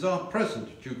 is our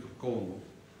present Duke of Cornwall,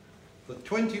 the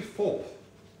 24th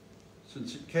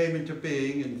since it came into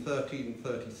being in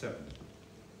 1337.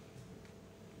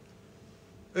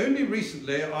 Only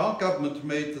recently, our government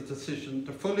made the decision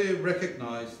to fully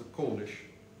recognise the Cornish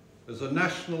as a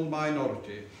national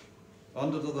minority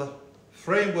under the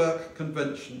Framework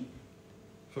Convention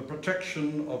for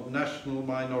Protection of National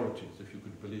Minorities, if you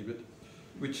could believe it,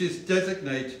 which is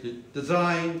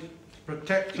designed to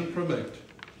protect and promote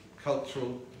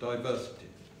cultural diversity.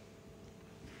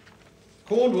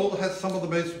 Cornwall has some of the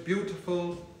most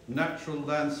beautiful natural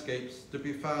landscapes to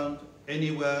be found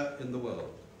anywhere in the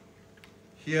world.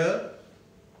 Here,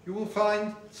 you will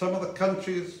find some of the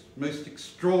country's most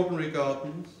extraordinary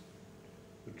gardens,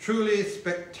 a truly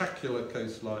spectacular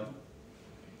coastline,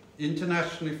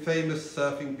 internationally famous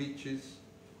surfing beaches,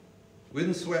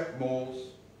 windswept moors,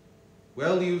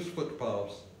 well-used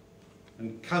footpaths,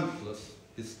 and countless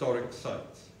historic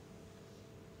sites.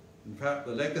 In fact,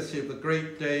 the legacy of the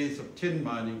great days of tin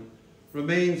mining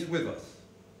remains with us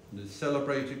and is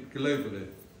celebrated globally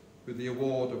with the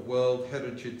award of World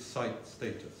Heritage Site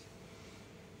status.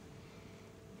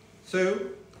 So,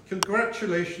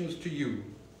 congratulations to you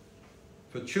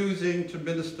for choosing to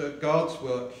minister God's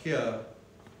work here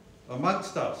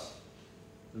amongst us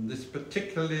in this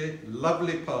particularly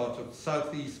lovely part of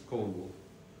southeast Cornwall,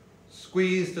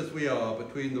 squeezed as we are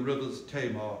between the rivers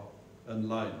Tamar and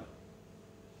Lynah.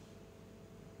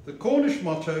 The Cornish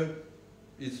motto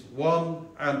is one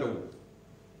and all,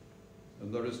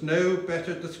 and there is no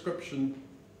better description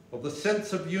of the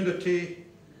sense of unity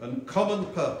and common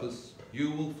purpose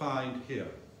you will find here.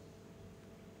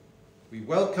 We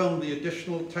welcome the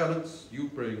additional talents you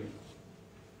bring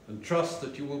and trust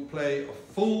that you will play a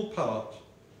full part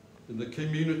in the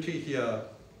community here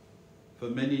for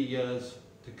many years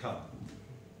to come.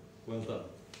 Well done.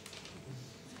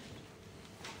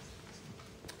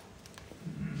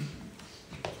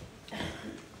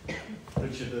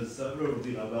 Richard, as Rural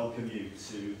Dean, I welcome you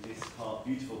to this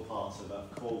beautiful part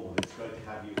of Cornwall. It's great to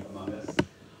have you among us.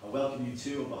 I welcome you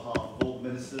too on behalf of all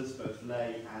ministers, both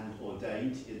lay and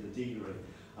ordained, in the deanery.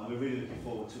 And we're really looking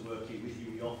forward to working with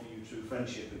you. We offer you true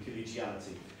friendship and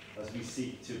collegiality as we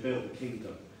seek to build the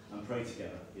kingdom and pray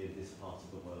together in this part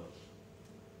of the world.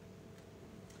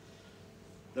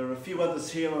 There are a few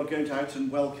others here who are going to out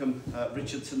and welcome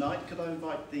Richard tonight. Could I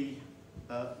invite the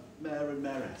Mayor and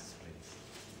Mayoress, please?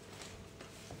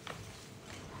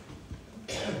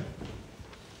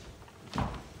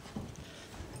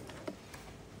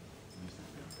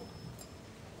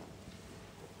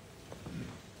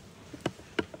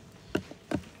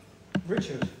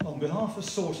 Richard, on behalf of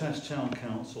Saltash Town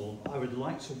Council, I would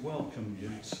like to welcome you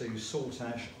to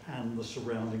Saltash and the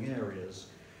surrounding areas,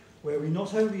 where we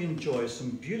not only enjoy some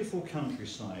beautiful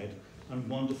countryside and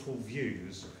wonderful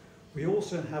views, we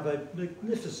also have a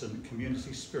magnificent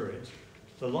community spirit,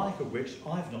 the like of which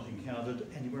I've not encountered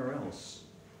anywhere else.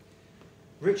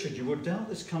 Richard, you will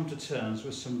doubtless come to terms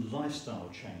with some lifestyle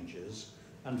changes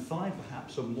and find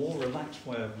perhaps a more relaxed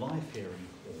way of life here in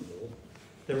Cornwall,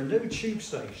 there are no tube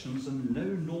stations and no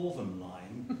Northern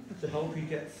Line to help you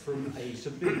get from A to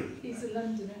B. He's a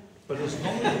Londoner. But as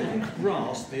long as you can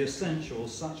grasp the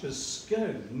essentials such as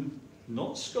scone,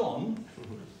 not scone,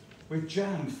 with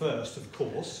jam first, of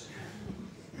course,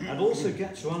 and also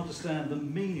get to understand the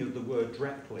meaning of the word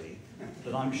directly,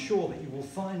 then I'm sure that you will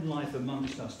find life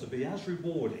amongst us to be as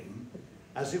rewarding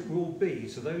as it will be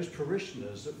to those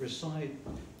parishioners that reside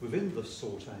within the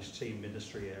Saltash Team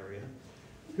Ministry area,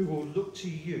 who will look to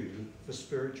you for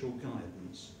spiritual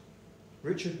guidance.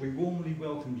 Richard, we warmly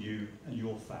welcome you and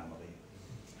your family.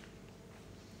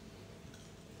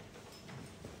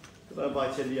 Could I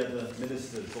invite any other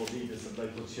ministers or leaders of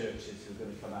local churches who are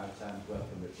going to come out and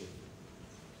welcome Richard?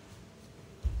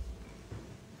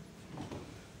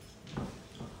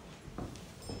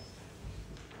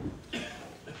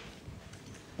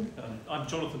 I'm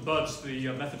Jonathan Budge,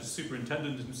 the Methodist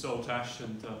Superintendent in Saltash,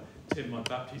 and Tim, my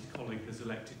Baptist colleague, has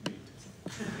elected me.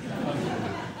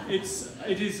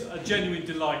 It is a genuine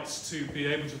delight to be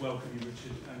able to welcome you,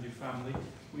 Richard, and your family.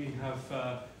 We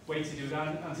have waited with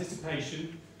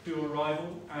anticipation for your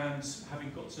arrival, and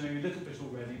having got to know you a little bit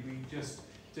already, we just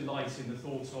delight in the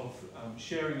thought of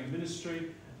sharing in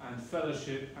ministry and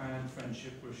fellowship and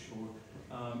friendship, we're sure.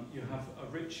 You have a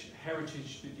rich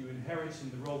heritage that you inherit in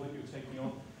the role that you're taking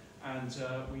on, and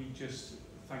we just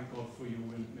thank God for your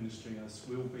ministry, as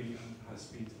will be and has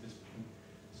been to this point.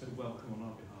 So welcome on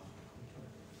our behalf.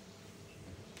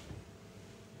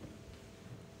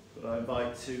 Could I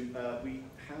invite to, we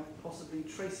have possibly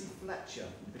Tracy Fletcher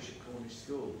from Bishop Cornish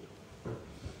School.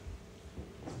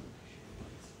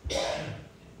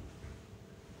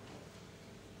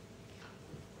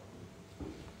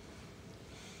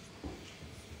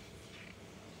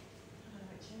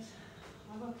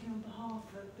 I welcome you on behalf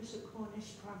of Bishop Cornish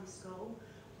Primary School.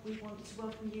 We want to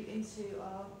welcome you into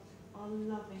our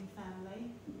loving family.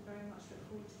 We very much look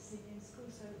forward to seeing you in school,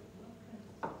 so welcome.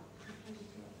 It's a pleasure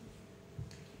to welcome.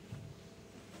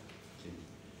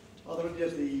 Are there any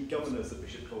of the governors of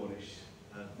Bishop Cornish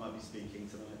might be speaking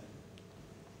tonight?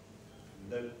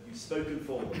 No, you've spoken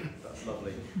for them, that's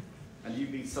lovely. And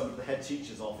you've been some of the head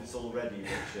teacher's office already,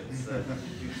 Richard, so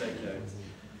do take note.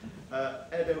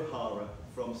 Ed O'Hara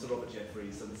from Sir Robert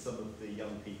Jeffreys and some of the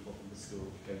young people from the school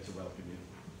going to welcome you.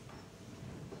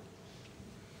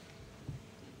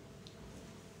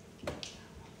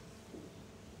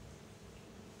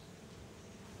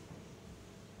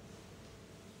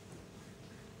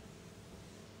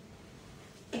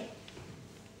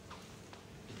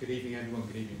 Good evening everyone,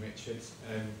 good evening Richard.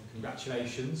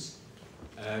 Congratulations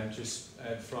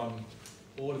from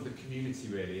all of the community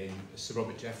really in Sir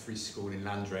Robert Jeffreys School in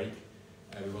Landrake.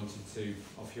 We wanted to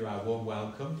offer you our warm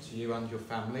welcome to you and your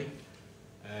family.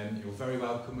 You're very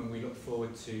welcome and we look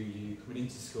forward to you coming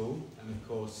into school and of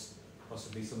course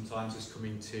possibly sometimes just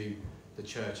coming to the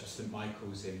Church of St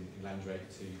Michael's in Landrake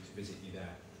to visit you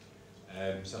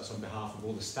there. So that's on behalf of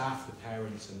all the staff, the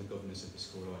parents and the governors of the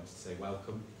school. I wanted to say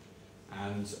welcome.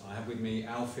 And I have with me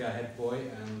Alfie, our head boy,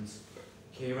 and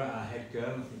Kira, our head girl.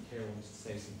 I think Kira wants to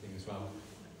say something as well.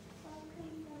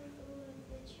 Welcome all of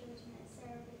the children at Sir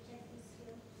Robert Jeffreys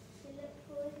School. We look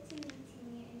forward to meeting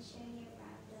you and showing you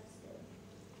around our school.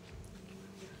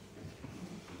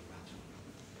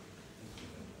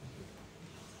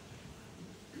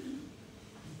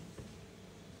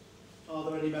 Are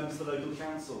there any members of the local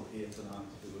council here tonight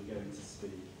who are going to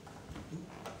speak?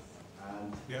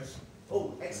 And yes.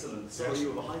 Oh, excellent. Sorry, yes. You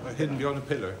were behind. Hidden behind a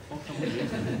pillar.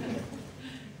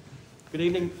 Good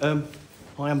evening.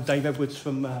 I am Dave Edwards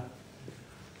from, I'm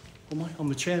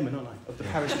the chairman, aren't I, of the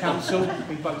Parish Council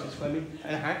in Botus Fleming,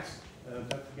 and hats,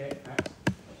 don't forget hats.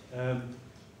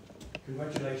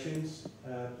 Congratulations,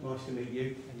 nice to meet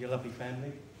you and your lovely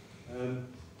family.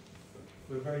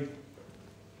 We're a very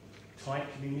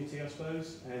tight community, I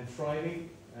suppose, and thriving,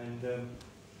 and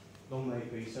long may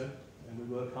it be so. And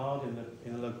we work hard in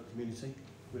the local community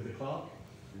with the clerk.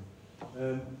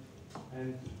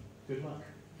 And good luck.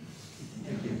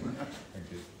 Thank you. Thank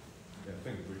you. Yeah,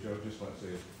 thank you, Richard. I'd just like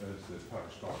to say, as the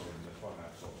parish clerk and the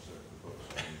finance officer of the Botus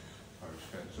Fleming Parish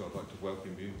Council, I'd like to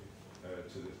welcome you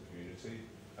to the community.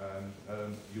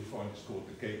 And you'll find it's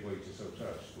called the Gateway to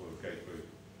Saltash, or the Gateway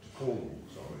to Cornwall,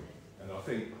 sorry. And I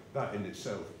think that in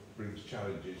itself brings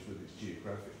challenges with its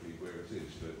geographically where it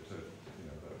is, but you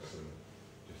know, that's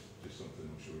just something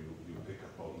I'm sure you'll pick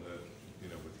up on,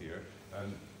 with here.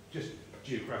 And just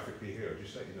geographically here,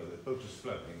 just let you know that Botus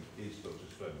Fleming is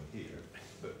Botus Fleming here,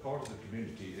 but part of the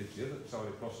community is the other side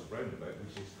across the roundabout,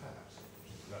 which is Hat.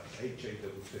 That's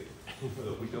H-A-T-T.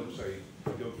 Although we don't use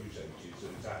H's,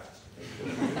 it's intact.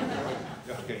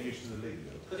 You have to get used to the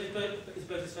lingo. But is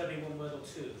Botus Fleming one word or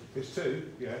two? It's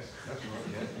two, yes, that's right,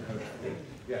 yeah.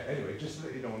 Yeah, anyway, just to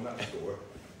let you know on that score,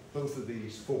 both of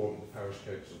these form parish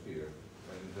council here.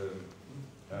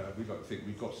 And we'd like to think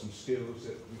we've got some skills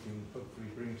that we can hopefully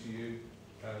bring to you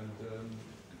and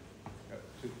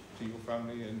to your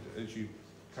family, and as you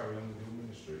carry on with your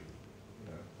ministry.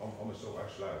 You know, I'm a sort of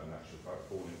Ash lad, in actual fact,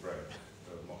 born and bred.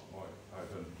 I had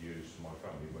 100 years for my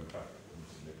family, went back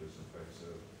into Nicholas and Faith,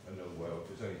 so I know well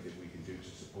if there's anything we can do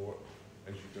to support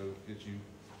as you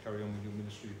carry on with your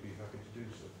ministry, we'd be happy to do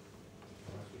so.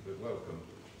 But welcome,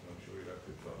 I'm sure you'll have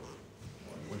good fun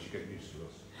once you get used to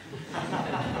us.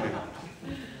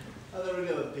 Are there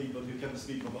any other people who come to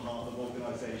speak on behalf of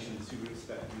organisations who are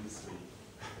expecting to speak?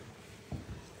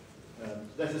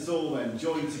 Let us all then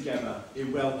join together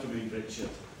in welcoming Richard.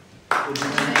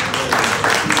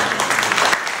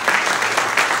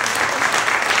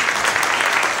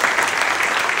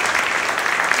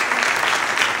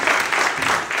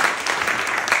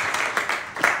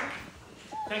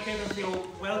 Thank you everyone for your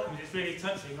welcome. It's really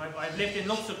touching. I've lived in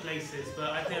lots of places,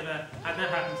 but I've never had that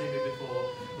happen to me before.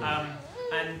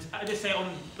 And I just say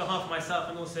on behalf of myself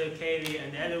and also Kaylee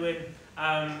and Elwyn,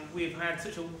 we've had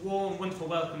such a warm, wonderful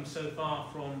welcome so far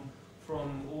from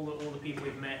all the people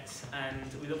we've met,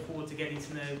 and we look forward to getting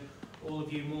to know all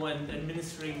of you more and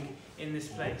ministering in this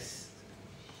place.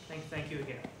 Thank you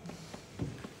again.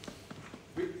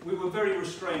 We were very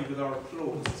restrained with our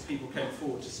applause as people came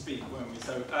forward to speak, weren't we?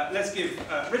 So let's give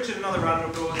Richard another round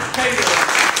of applause.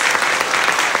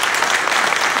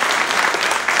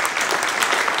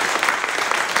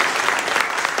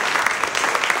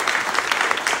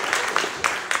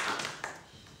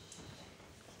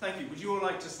 Thank you. Would you all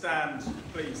like to stand,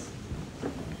 please?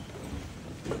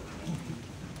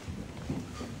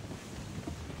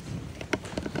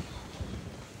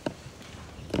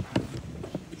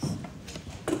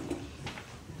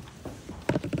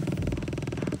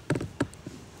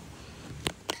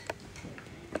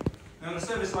 Now, in a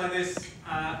service like this,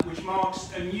 which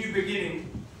marks a new beginning,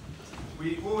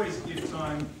 we always give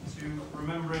time to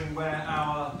remembering where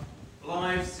our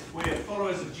lives, if we're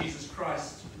followers of Jesus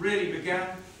Christ, really began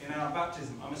in our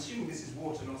baptism. I'm assuming this is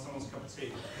water, not someone's cup of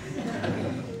tea.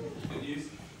 Good news.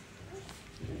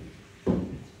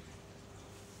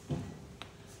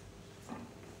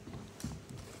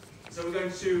 So we're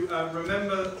going to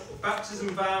remember baptism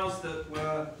vows that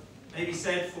were maybe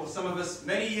said for some of us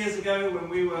many years ago when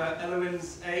we were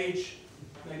Elwyn's age,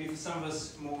 maybe for some of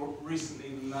us more recently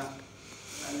than that.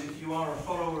 And if you are a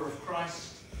follower of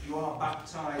Christ, you are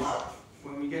baptized.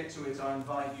 When we get to it, I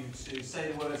invite you to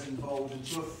say the words involved and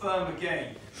to affirm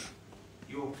again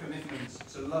your commitment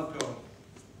to love God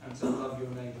and to love your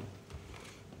neighbour.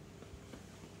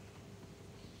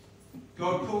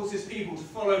 God calls his people to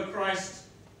follow Christ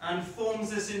and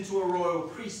forms us into a royal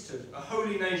priesthood, a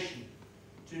holy nation,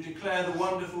 to declare the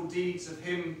wonderful deeds of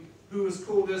him who has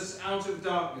called us out of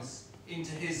darkness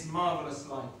into his marvellous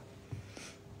light.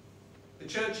 The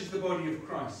church is the body of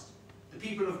Christ, the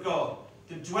people of God,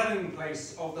 the dwelling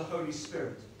place of the Holy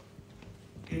Spirit.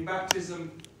 In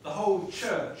baptism, the whole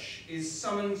church is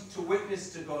summoned to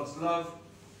witness to God's love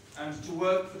and to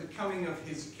work for the coming of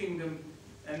his kingdom,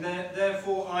 and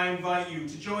therefore I invite you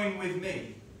to join with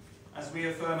me as we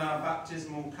affirm our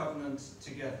baptismal covenant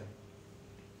together.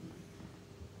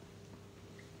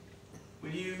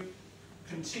 Will you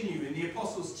continue in the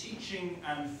apostles' teaching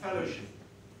and fellowship,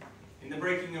 in the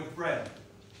breaking of bread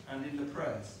and in the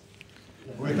prayers?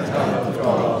 With the help of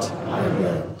God, I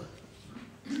will.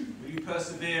 Will you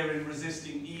persevere in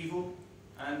resisting evil,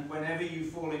 and whenever you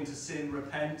fall into sin,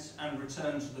 repent and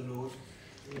return to the Lord?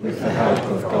 With the help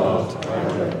of God, I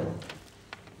will.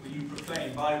 Will you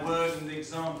proclaim by word and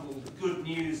example the good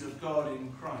news of God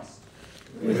in Christ?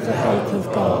 With the help of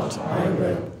God, I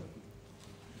will.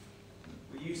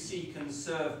 Will you seek and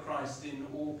serve Christ in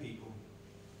all people,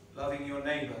 loving your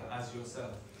neighbour as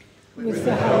yourself? With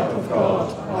the help of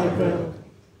God, I will.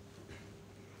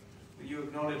 Will you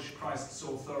acknowledge Christ's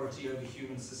authority over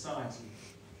human society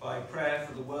by prayer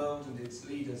for the world and its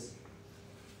leaders?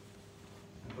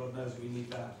 And God knows we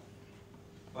need that.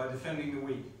 By defending the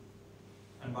weak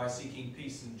and by seeking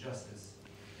peace and justice.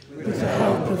 With the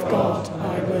help of God,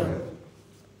 I will.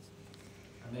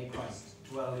 And may Christ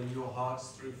dwell in your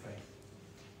hearts through faith,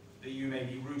 that you may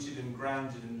be rooted and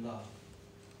grounded in love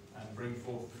and bring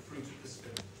forth the fruit of the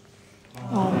Spirit.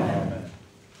 Amen.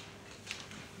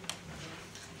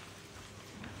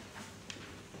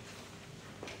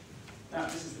 Now,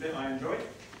 this is the bit I enjoy.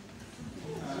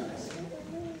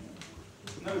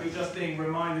 Not only just being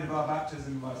reminded of our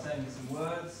baptism by saying some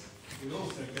words, we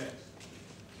also get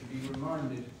to be reminded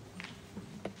reminded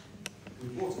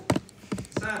with water.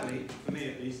 Sadly, for me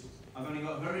at least, I've only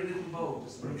got a very little bowl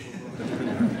to sprinkle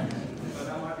from. But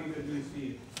that might be good news for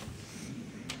you.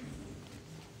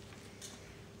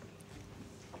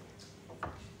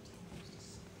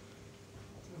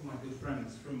 One of my good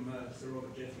friends from Sir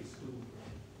Robert Jeffrey School.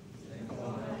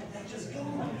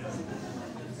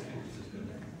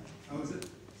 I was at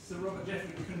Sir Robert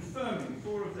Jeffrey confirming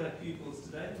 4 of their pupils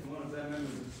today, and one of their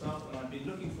members of the staff, and I've been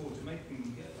looking forward to making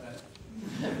them get there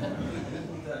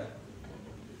all day.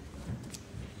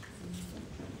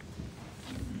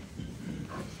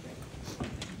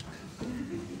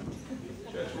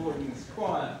 Church wardens,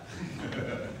 choir.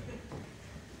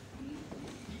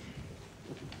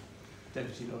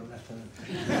 Deputy Lord Lieutenant.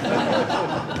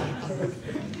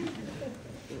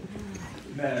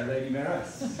 Mayor, Lady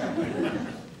Mayoress.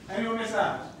 Anyone miss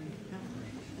out?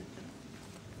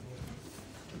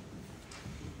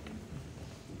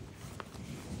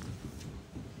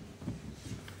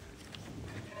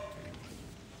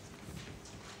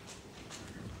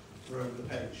 We're over the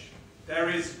page. There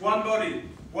is one body,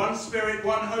 one spirit,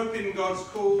 one hope in God's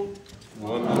call.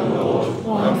 One Lord,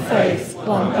 one faith,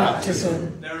 one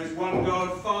baptism. There is one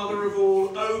God, Father of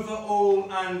all, over all,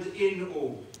 and in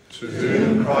all. To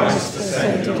whom Christ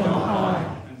ascended on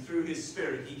high. And through his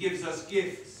Spirit he gives us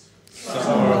gifts.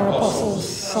 Some are apostles,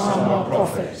 some are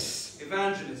prophets.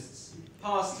 Evangelists,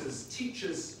 pastors,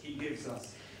 teachers he gives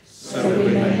us. So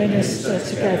we may minister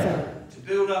together. To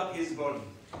build up his body.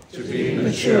 To be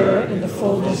mature in the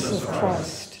fullness of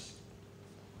Christ.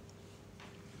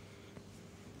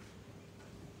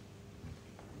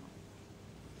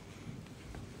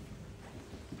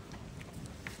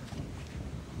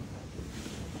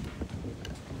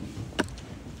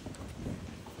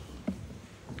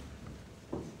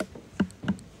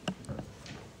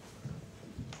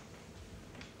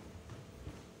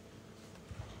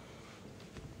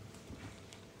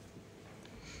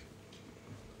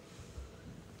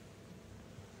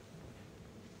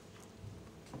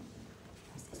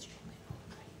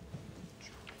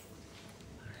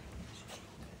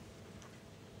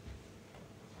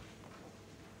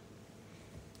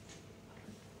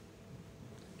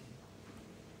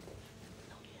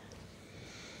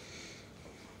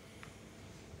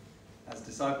 As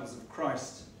disciples of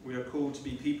Christ, we are called to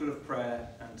be people of prayer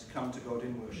and to come to God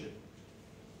in worship.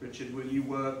 Richard, will you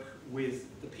work with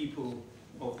the people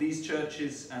of these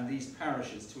churches and these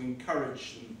parishes to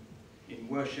encourage them in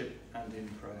worship and in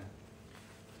prayer?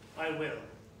 I will.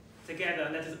 Together,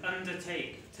 let us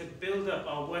undertake to build up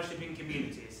our worshipping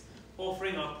communities,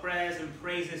 offering our prayers and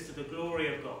praises to the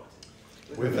glory of God.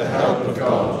 With the help of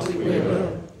God, we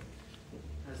will.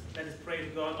 Let us pray to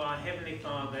God, our Heavenly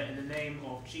Father, in the name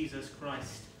of Jesus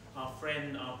Christ, our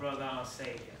friend, our brother, our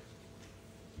Saviour.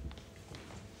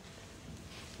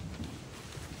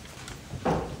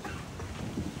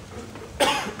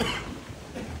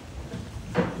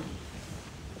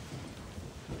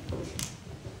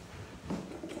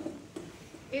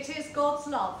 It is God's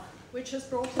love which has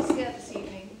brought us here this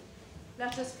evening.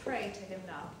 Let us pray to him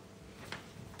now.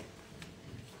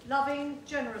 Loving,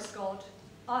 generous God,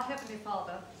 our Heavenly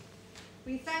Father,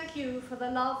 we thank you for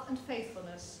the love and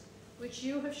faithfulness which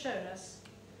you have shown us,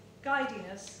 guiding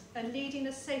us and leading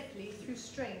us safely through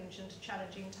strange and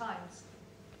challenging times.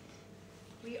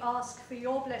 We ask for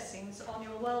your blessings on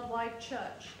your worldwide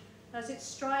church as it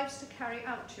strives to carry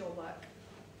out your work.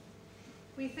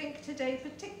 We think today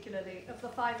particularly of the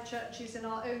 5 churches in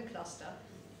our own cluster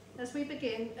as we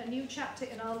begin a new chapter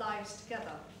in our lives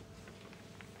together.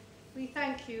 We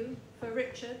thank you for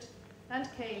Richard and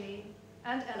Kaylee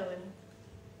and Elowen,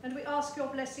 and we ask your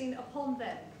blessing upon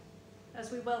them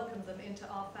as we welcome them into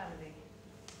our family.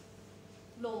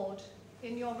 Lord,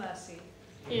 in your mercy,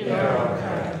 hear our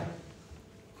prayer.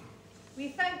 We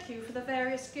thank you for the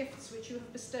various gifts which you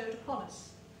have bestowed upon us,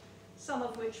 some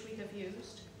of which we have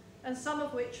used, and some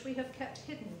of which we have kept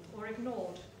hidden or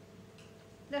ignored.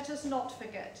 Let us not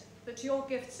forget that your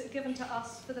gifts are given to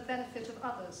us for the benefit of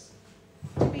others,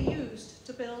 to be used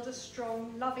to build a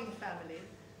strong, loving family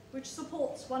which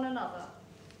supports one another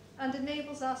and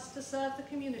enables us to serve the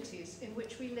communities in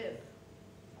which we live,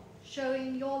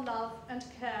 showing your love and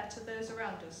care to those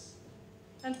around us,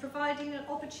 and providing an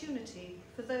opportunity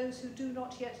for those who do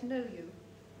not yet know you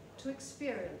to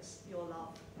experience your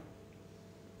love.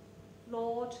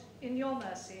 Lord, in your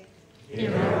mercy,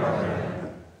 hear our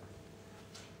prayer.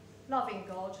 Loving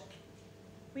God,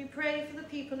 we pray for the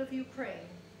people of Ukraine,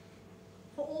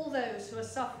 for all those who are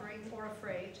suffering or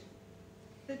afraid,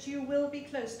 that you will be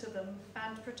close to them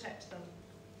and protect them.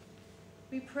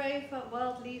 We pray for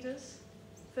world leaders,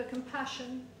 for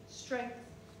compassion, strength,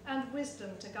 and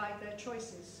wisdom to guide their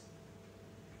choices.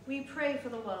 We pray for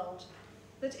the world,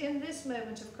 that in this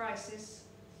moment of crisis,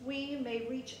 we may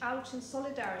reach out in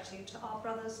solidarity to our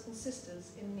brothers and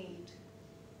sisters in need.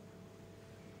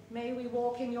 May we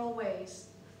walk in your ways,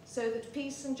 so that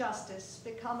peace and justice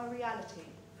become a reality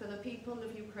for the people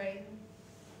of Ukraine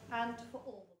and for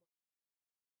all.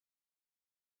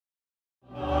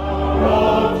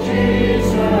 Of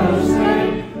Jesus'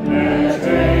 name, let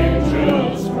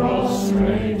angels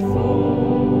prostrate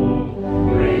fall.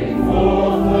 Bring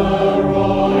forth the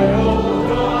royal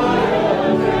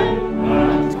diadem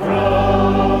and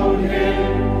crown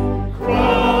him,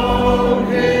 crown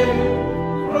him,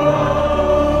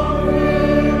 crown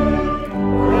him,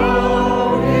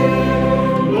 crown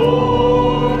him,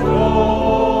 Lord of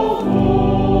all.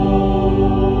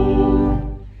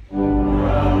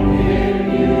 Crown him,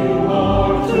 you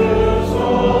martyrs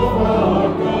of our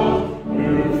God, who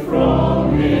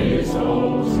from his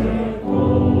altar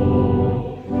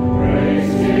call.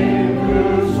 Praise him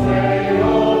whose way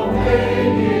of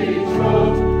pain he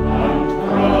trod, and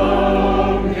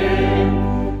crown him,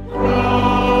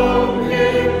 crown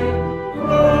him,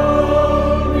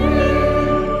 crown him,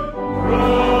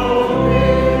 crown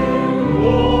him,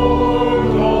 Lord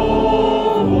of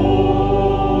all.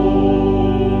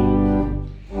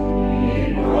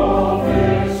 Ye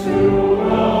prophets who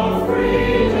our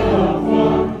freedom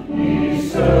won, ye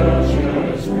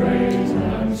searchers great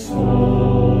and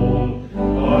small,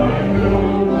 by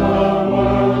whom the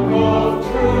work of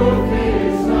truth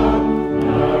is done,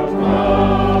 now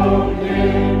crown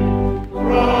him,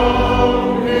 crown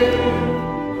him,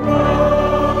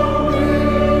 crown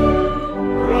him,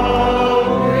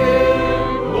 crown him,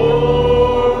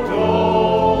 Lord of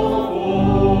all.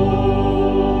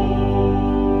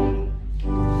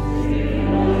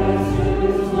 Sinners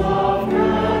whose love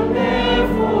can never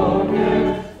forget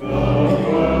the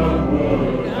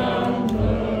wormwood and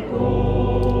the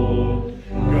gall.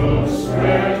 Go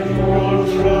spread your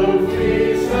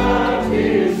trophies at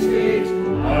his feet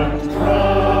and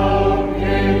crown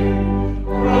him,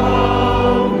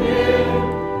 crown him,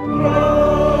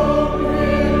 crown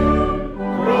him,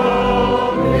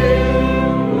 crown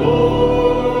him,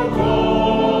 Lord of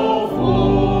all.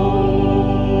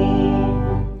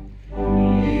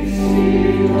 Ye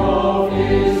seed of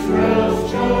Israel's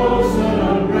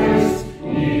chosen race,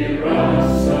 ye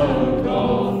ransomed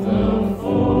of the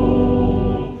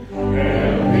foe.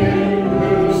 Hail him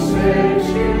who saved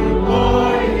you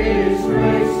by his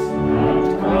grace, and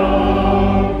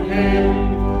crown him,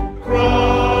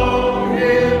 crown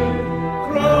him,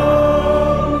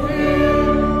 crown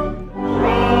him,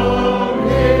 crown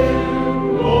him,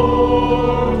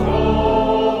 Lord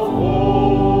of all.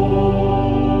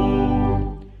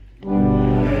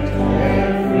 Let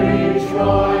every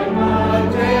tribe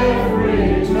and every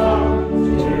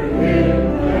tongue to him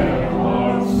their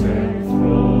hearts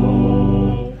enthrall.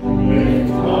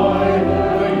 Lift high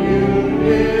the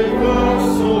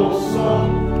universal song,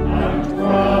 and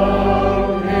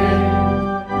crown him,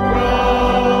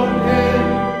 crown him,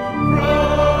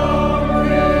 crown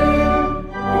him,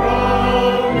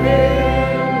 crown him,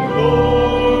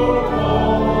 Lord of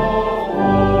all.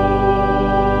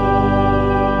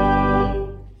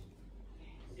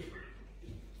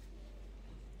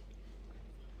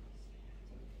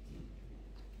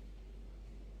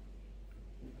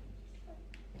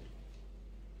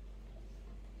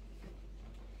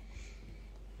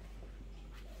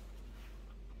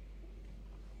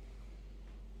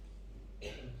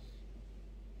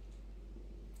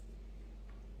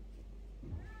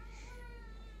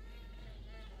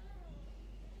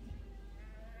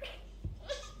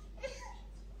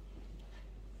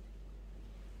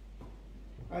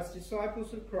 As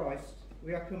disciples of Christ,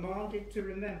 we are commanded to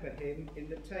remember him in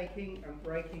the taking and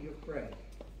breaking of bread.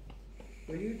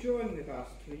 Will you join with us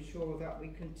to ensure that we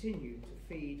continue to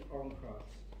feed on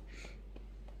Christ?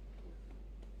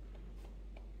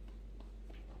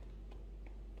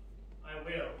 I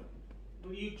will.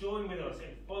 Will you join with us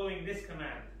in following this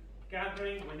command,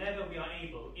 gathering whenever we are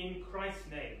able in Christ's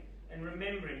name, and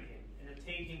remembering him in the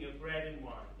taking of bread and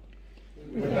wine?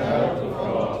 With the help of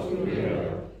God, we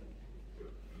will.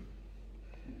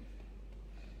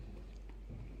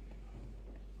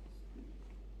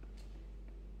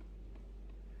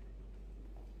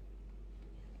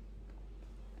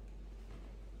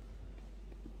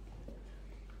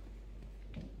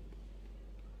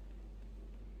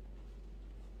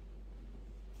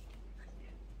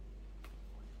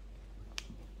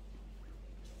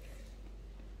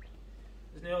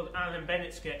 There's an old Alan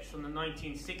Bennett sketch from the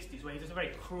 1960s where he does a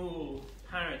very cruel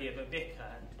parody of a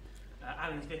vicar. And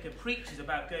Alan's vicar preaches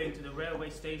about going to the railway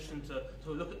station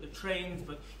to look at the trains,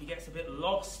 but he gets a bit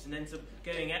lost and ends up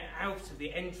going out of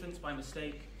the entrance by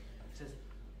mistake. He says,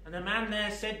 and the man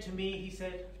there said to me, he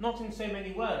said, not in so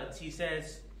many words, he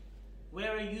says,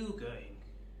 "Where are you going?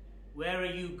 Where are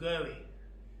you going?"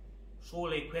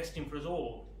 Surely a question for us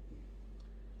all.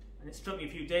 And it struck me a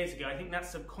few days ago, I think that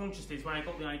subconsciously is when I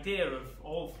got the idea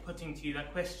of putting to you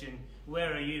that question,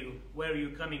 where are you? Where are you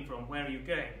coming from? Where are you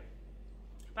going?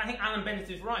 But I think Alan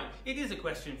Bennett is right. It is a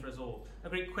question for us all, a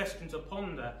great question to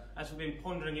ponder as we've been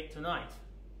pondering it tonight.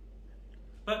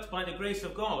 But by the grace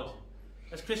of God,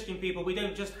 as Christian people, we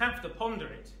don't just have to ponder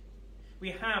it. We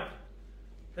have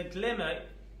the glimmer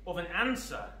of an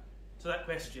answer to that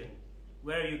question,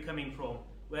 where are you coming from?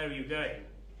 Where are you going?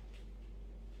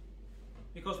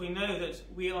 Because we know that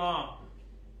we are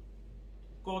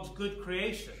God's good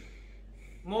creation.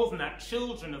 More than that,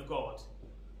 children of God,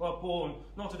 who are born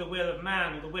not of the will of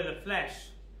man or the will of flesh,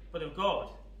 but of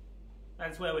God.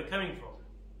 That's where we're coming from.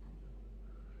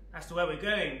 As to where we're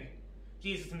going,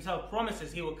 Jesus himself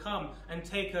promises he will come and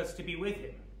take us to be with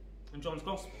him in John's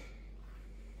Gospel.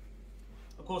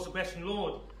 Of course, the question,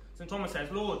 Lord, St. Thomas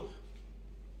says, Lord,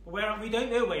 we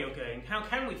don't know where you're going. How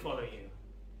can we follow you?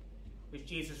 Which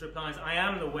Jesus replies, I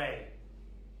am the way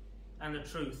and the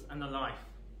truth and the life.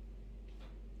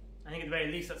 I think at the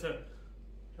very least that's a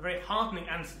very heartening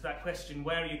answer to that question,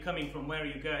 where are you coming from, where are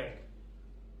you going?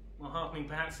 More heartening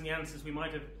perhaps than the answers we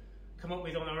might have come up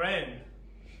with on our own.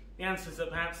 The answers that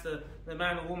perhaps the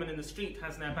man or woman in the street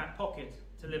has in their back pocket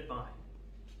to live by.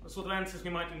 The sort of answers we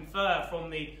might infer from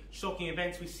the shocking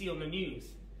events we see on the news.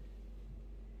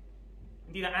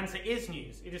 Indeed, that answer is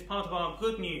news. It is part of our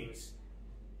good news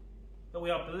that we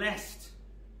are blessed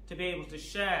to be able to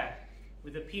share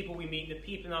with the people we meet, the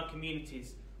people in our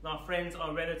communities, with our friends,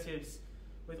 our relatives,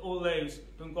 with all those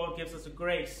whom God gives us a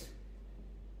grace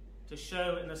to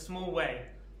show in a small way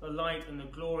the light and the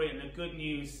glory and the good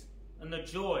news and the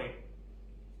joy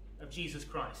of Jesus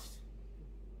Christ.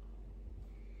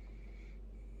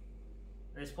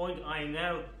 At this point, I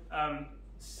now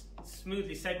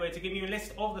smoothly segue to give you a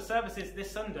list of the services this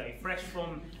Sunday, fresh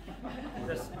from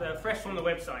the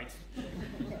website.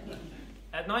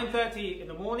 At 9:30 in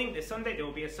the morning this Sunday, there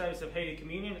will be a service of Holy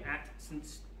Communion at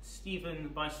St. Stephen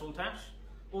by Saltash.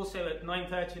 Also at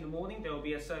 9:30 in the morning, there will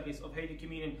be a service of Holy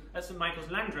Communion at St. Michael's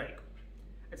Landrake.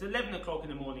 At 11 o'clock in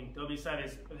the morning, there will be a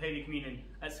service of Holy Communion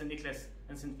at St. Nicholas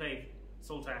and St. Faith,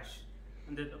 Saltash.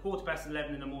 And at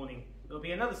 11:15 in the morning, there will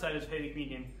be another service of Holy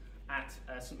Communion at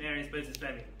St. Mary's, Botus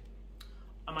Fleming.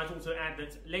 I might also add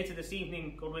that later this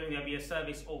evening, God willing, there will be a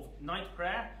service of night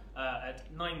prayer at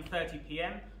 9:30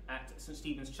 p.m. at St.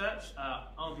 Stephen's Church.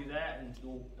 I'll be there, and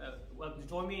you're welcome to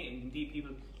join me. And indeed,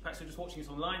 people perhaps who are just watching this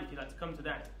online, if you'd like to come to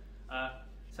that,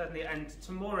 certainly. And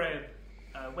tomorrow,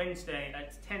 Wednesday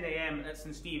at 10 a.m. at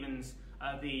St. Stephen's,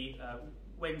 the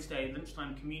Wednesday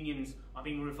lunchtime communions are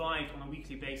being revived on a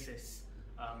weekly basis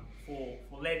for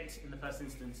Lent in the first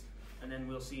instance, and then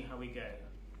we'll see how we go.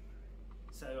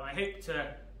 So I hope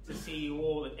to see you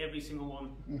all at every single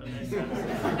one of those services.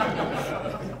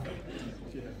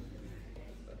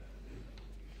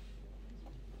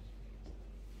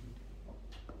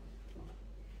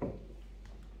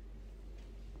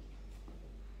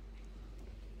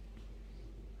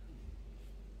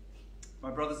 My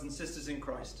brothers and sisters in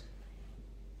Christ,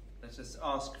 let us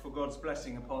ask for God's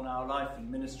blessing upon our life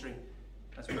and ministry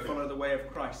as we follow the way of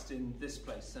Christ in this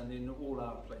place and in all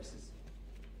our places.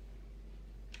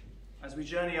 As we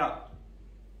journey up,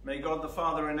 may God the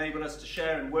Father enable us to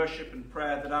share in worship and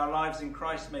prayer, that our lives in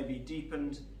Christ may be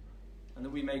deepened and that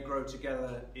we may grow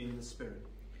together in the Spirit.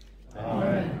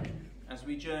 Amen. As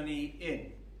we journey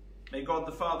in, may God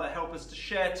the Father help us to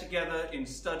share together in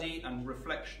study and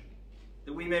reflection,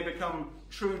 that we may become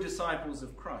true disciples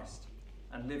of Christ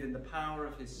and live in the power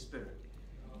of his Spirit.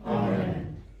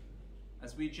 Amen.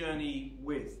 As we journey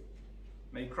with,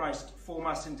 may Christ form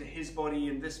us into his body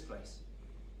in this place,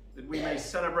 that we may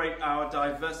celebrate our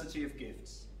diversity of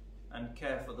gifts and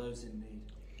care for those in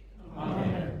need.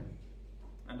 Amen.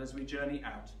 And as we journey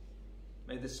out,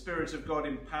 may the Spirit of God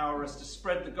empower us to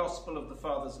spread the gospel of the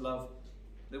Father's love,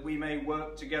 that we may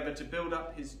work together to build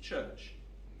up his church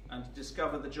and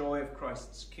discover the joy of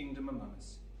Christ's kingdom among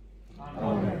us.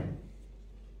 Amen.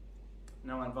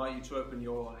 Now I invite you to open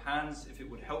your hands, if it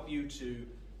would help you to,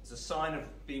 as a sign of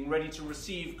being ready to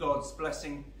receive God's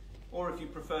blessing, or if you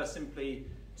prefer simply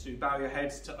to bow your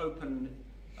heads, to open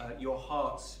your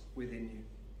hearts within you.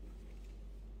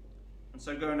 And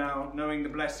so go now, knowing the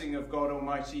blessing of God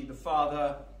Almighty, the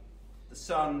Father, the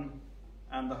Son,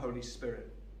 and the Holy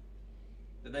Spirit,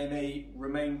 that they may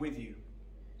remain with you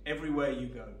everywhere you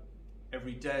go,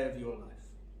 every day of your life.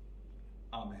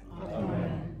 Amen.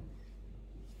 Amen.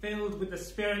 Filled with the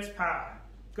Spirit's power,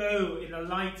 go in the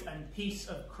light and peace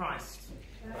of Christ.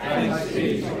 Thanks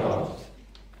be to God.